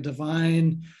 There's like a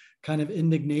divine kind of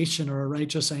indignation or a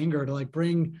righteous anger to like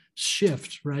bring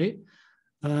shift, right?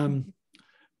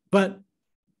 But,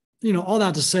 you know, all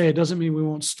that to say, it doesn't mean we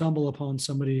won't stumble upon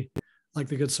somebody like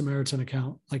the Good Samaritan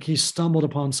account. Like, he stumbled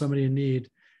upon somebody in need,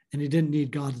 and he didn't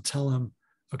need God to tell him,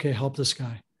 okay, help this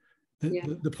guy.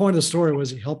 The point of the story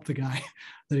was he helped the guy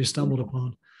that he stumbled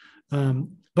upon.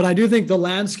 But I do think the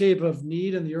landscape of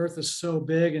need in the earth is so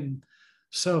big and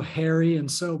so hairy and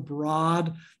so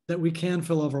broad that we can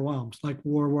feel overwhelmed. Like,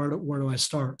 where do I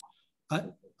start?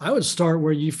 I would start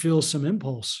where you feel some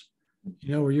impulse,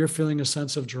 you know, where you're feeling a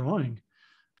sense of drawing.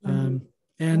 And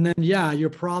then, yeah, you're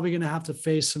probably going to have to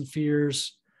face some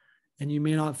fears, and you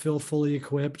may not feel fully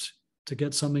equipped to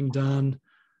get something done.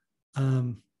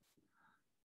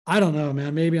 I don't know,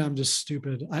 man. Maybe I'm just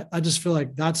stupid. I just feel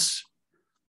like that's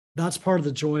part of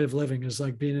the joy of living, is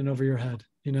like being in over your head,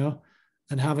 you know,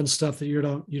 and having stuff that you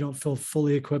don't feel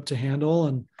fully equipped to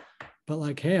handle. But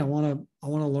like, hey, I want to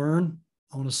learn.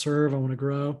 I want to serve. I want to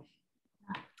grow.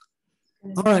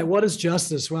 All right. What is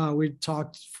justice? Wow. We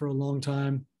talked for a long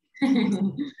time.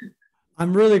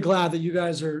 I'm really glad that you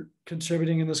guys are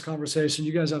contributing in this conversation.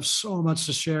 You guys have so much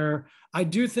to share. I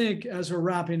do think as we're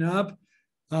wrapping up,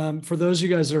 for those of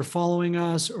you guys that are following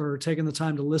us or taking the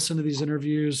time to listen to these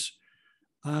interviews,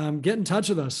 get in touch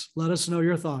with us. Let us know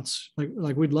your thoughts.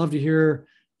 Like we'd love to hear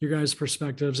your guys'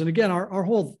 perspectives. And again, our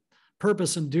whole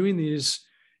purpose in doing these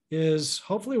is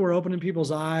hopefully we're opening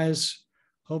people's eyes.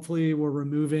 Hopefully we're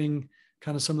removing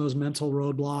kind of some of those mental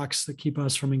roadblocks that keep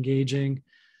us from engaging.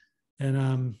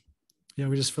 And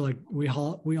we just feel like we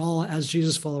all, as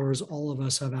Jesus followers, all of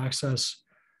us have access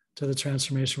to the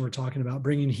transformation we're talking about,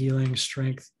 bringing healing,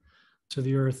 strength to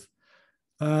the earth.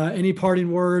 Any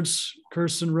parting words,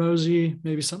 Kirsten, Rosie,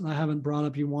 maybe something I haven't brought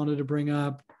up you wanted to bring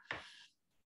up?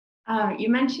 You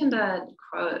mentioned a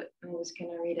quote, and I was going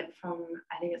to read it from,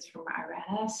 I think it's from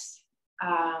Irenaeus.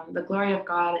 The glory of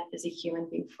God is a human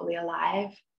being fully alive.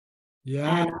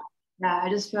 Yeah. And I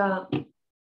just feel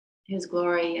his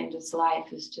glory and just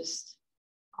life is just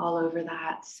all over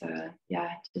that. So yeah,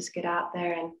 just get out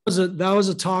there. And that was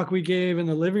a talk we gave in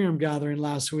the living room gathering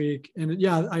last week. And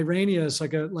yeah, Irenaeus,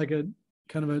 like a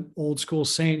kind of an old school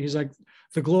saint. He's like,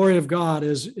 the glory of God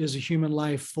is a human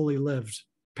life fully lived,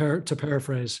 to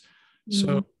paraphrase. Mm-hmm.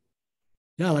 So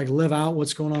yeah, like live out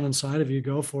what's going on inside of you,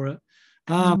 go for it.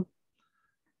 Yeah.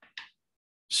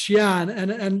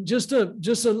 And just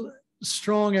a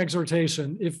strong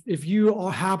exhortation. If you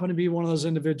happen to be one of those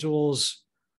individuals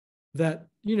that,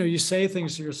 you say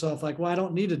things to yourself like, well, I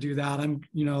don't need to do that. I'm,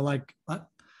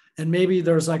 and maybe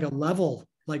there's like a level,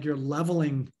 like you're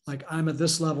leveling, like I'm at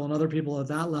this level and other people at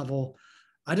that level.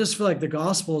 I just feel like the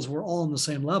gospel is we're all on the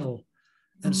same level.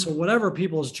 And so whatever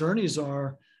people's journeys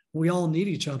are, we all need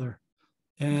each other.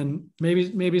 And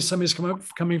maybe somebody's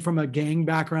coming from a gang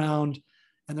background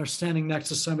and they're standing next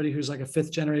to somebody who's like a 5th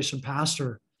generation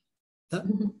pastor.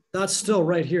 That's still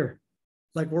right here.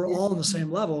 Like we're all on the same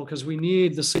level because we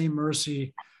need the same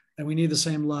mercy and we need the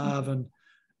same love. And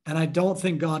I don't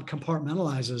think God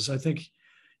compartmentalizes. I think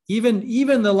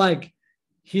even the like,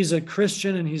 he's a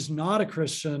Christian and he's not a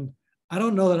Christian. I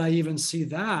don't know that I even see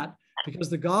that because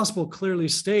the gospel clearly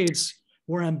states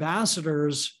we're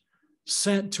ambassadors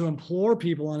sent to implore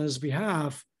people on his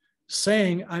behalf,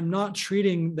 saying, I'm not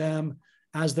treating them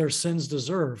as their sins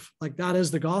deserve. Like that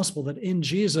is the gospel, that in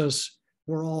Jesus,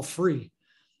 we're all free.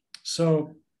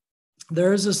 So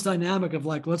there is this dynamic of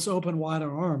like, let's open wide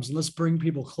our arms and let's bring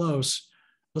people close.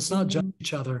 Let's not judge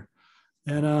each other.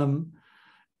 And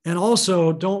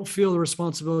also don't feel the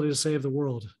responsibility to save the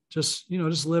world. Just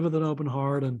live with an open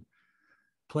heart and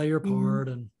play your part.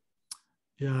 And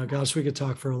yeah, gosh, we could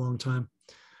talk for a long time.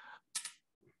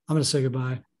 I'm going to say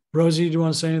goodbye. Rosie, do you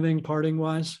want to say anything parting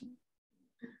wise?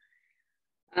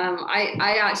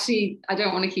 I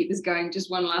don't want to keep this going.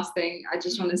 Just one last thing. I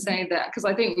just want to say that, because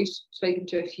I think we've spoken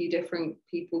to a few different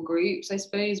people groups, I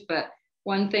suppose, but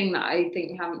one thing that I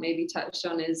think we haven't maybe touched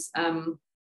on is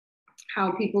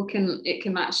how people can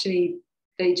actually,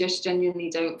 they just genuinely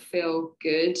don't feel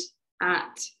good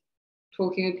at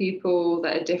talking with people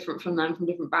that are different from them, from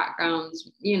different backgrounds,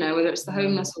 whether it's the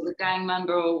homeless or the gang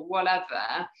member or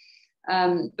whatever.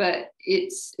 But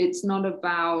it's not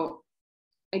about,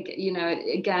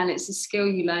 again, it's a skill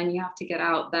you learn. You have to get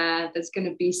out there. There's going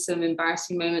to be some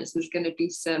embarrassing moments. There's going to be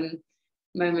some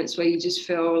moments where you just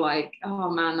feel like, oh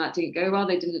man, that didn't go well.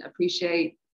 They didn't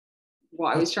appreciate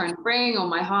what I was trying to bring or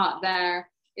my heart there.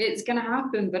 It's going to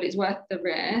happen, but it's worth the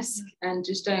risk. And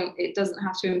just it doesn't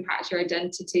have to impact your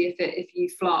identity if you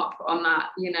flop on that,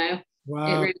 Wow.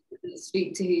 It really doesn't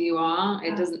speak to who you are.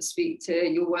 It doesn't speak to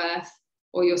your worth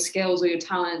or your skills or your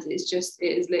talents. It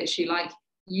is literally like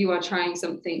you are trying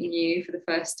something new for the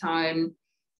first time.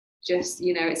 Just,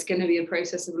 it's going to be a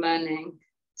process of learning.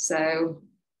 So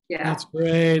yeah. That's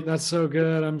great. That's so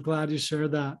good. I'm glad you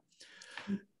shared that.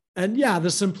 And yeah,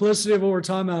 the simplicity of what we're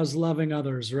talking about is loving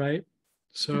others, right?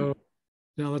 So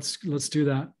yeah, let's do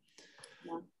that.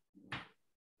 Yeah.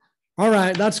 All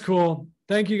right, that's cool.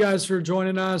 Thank you guys for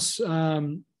joining us.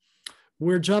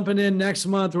 We're jumping in next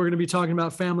month. We're going to be talking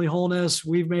about family wholeness.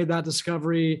 We've made that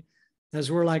discovery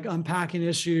as we're like unpacking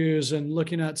issues and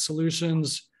looking at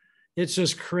solutions. It's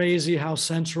just crazy how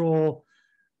central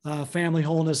family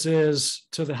wholeness is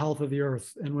to the health of the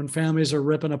earth. And when families are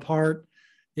ripping apart,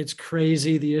 it's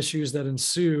crazy the issues that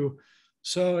ensue.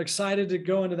 So excited to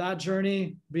go into that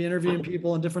journey, be interviewing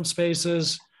people in different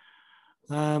spaces.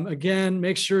 Again,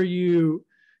 make sure you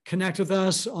connect with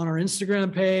us on our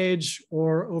Instagram page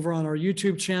or over on our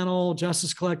YouTube channel.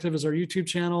 Justice Collective is our YouTube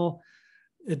channel.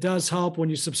 It does help when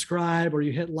you subscribe or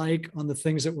you hit like on the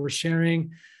things that we're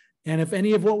sharing. And if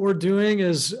any of what we're doing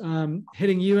is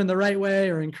hitting you in the right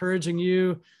way or encouraging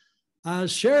you,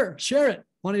 share it.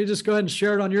 why don't you just go ahead and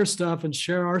share it on your stuff and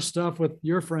share our stuff with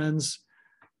your friends?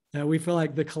 We feel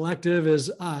like the collective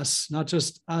is us, not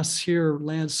just us here,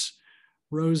 Lance,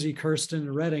 Rosie, Kirsten,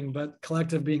 and Redding, but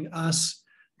collective being us,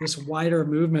 this wider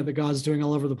movement that God's doing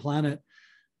all over the planet.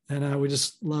 And we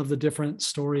just love the different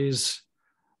stories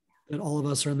that all of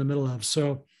us are in the middle of.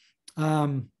 So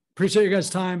appreciate you guys'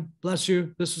 time. Bless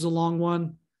you. This was a long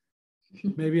one.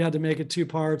 Maybe you had to make it 2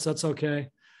 parts. That's okay.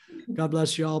 God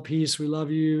bless you all. Peace. We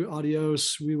love you.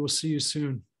 Adios. We will see you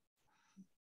soon.